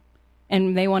them,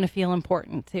 and they want to feel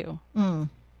important too.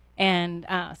 And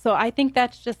so I think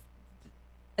that's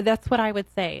what I would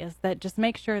say, is that just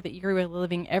make sure that you're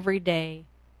living every day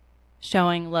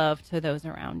showing love to those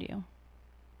around you.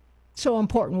 So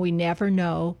important. We never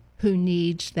know who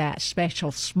needs that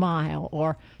special smile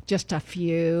or just a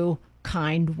few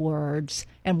kind words,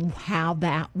 and how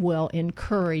that will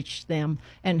encourage them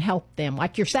and help them.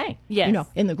 Like you're saying, yes.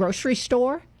 In the grocery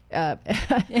store.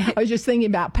 I was just thinking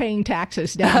about paying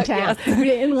taxes downtown.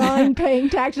 In line paying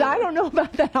taxes. I don't know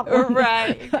about that one.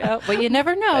 Right. Well, you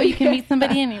never know. You can meet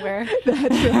somebody anywhere.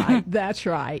 That's right. That's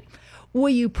right. Will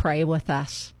you pray with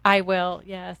us? I will,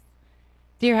 yes.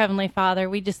 Dear Heavenly Father,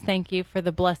 we just thank you for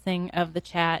the blessing of the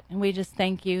chat. And we just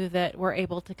thank you that we're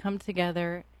able to come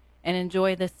together and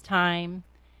enjoy this time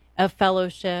of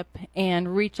fellowship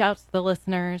and reach out to the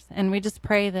listeners. And we just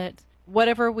pray that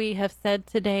whatever we have said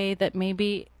today, that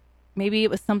maybe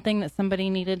it was something that somebody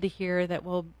needed to hear that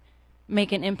will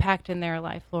make an impact in their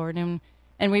life, Lord.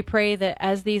 And we pray that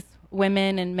as these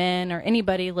women and men or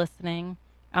anybody listening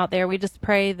out there, we just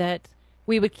pray that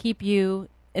we would keep you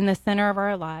in the center of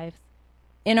our lives,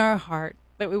 in our heart,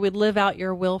 that we would live out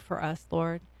your will for us,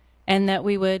 Lord, and that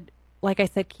we would, like I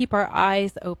said, keep our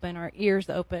eyes open, our ears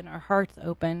open, our hearts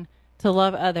open to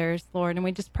love others, Lord. And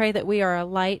we just pray that we are a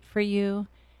light for you.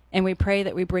 And we pray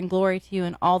that we bring glory to you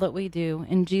in all that we do.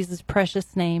 In Jesus'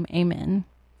 precious name, amen.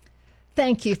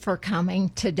 Thank you for coming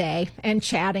today and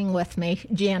chatting with me,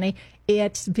 Jenny.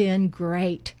 It's been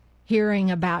great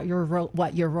hearing about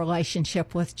what your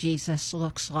relationship with Jesus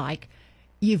looks like.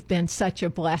 You've been such a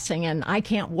blessing, and I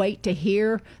can't wait to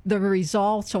hear the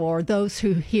results, or those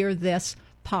who hear this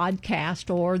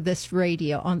podcast or this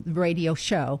radio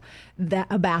show,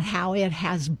 about how it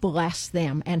has blessed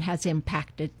them and has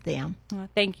impacted them. Well,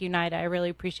 thank you, Nita. I really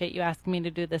appreciate you asking me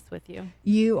to do this with you.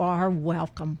 You are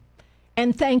welcome.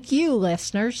 And thank you,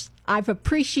 listeners. I've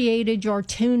appreciated your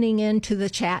tuning in to the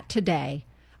chat today.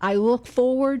 I look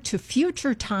forward to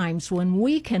future times when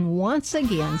we can once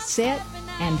again sit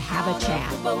and have a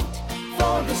chat.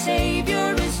 For the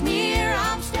Savior is near,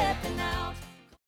 I'm stepping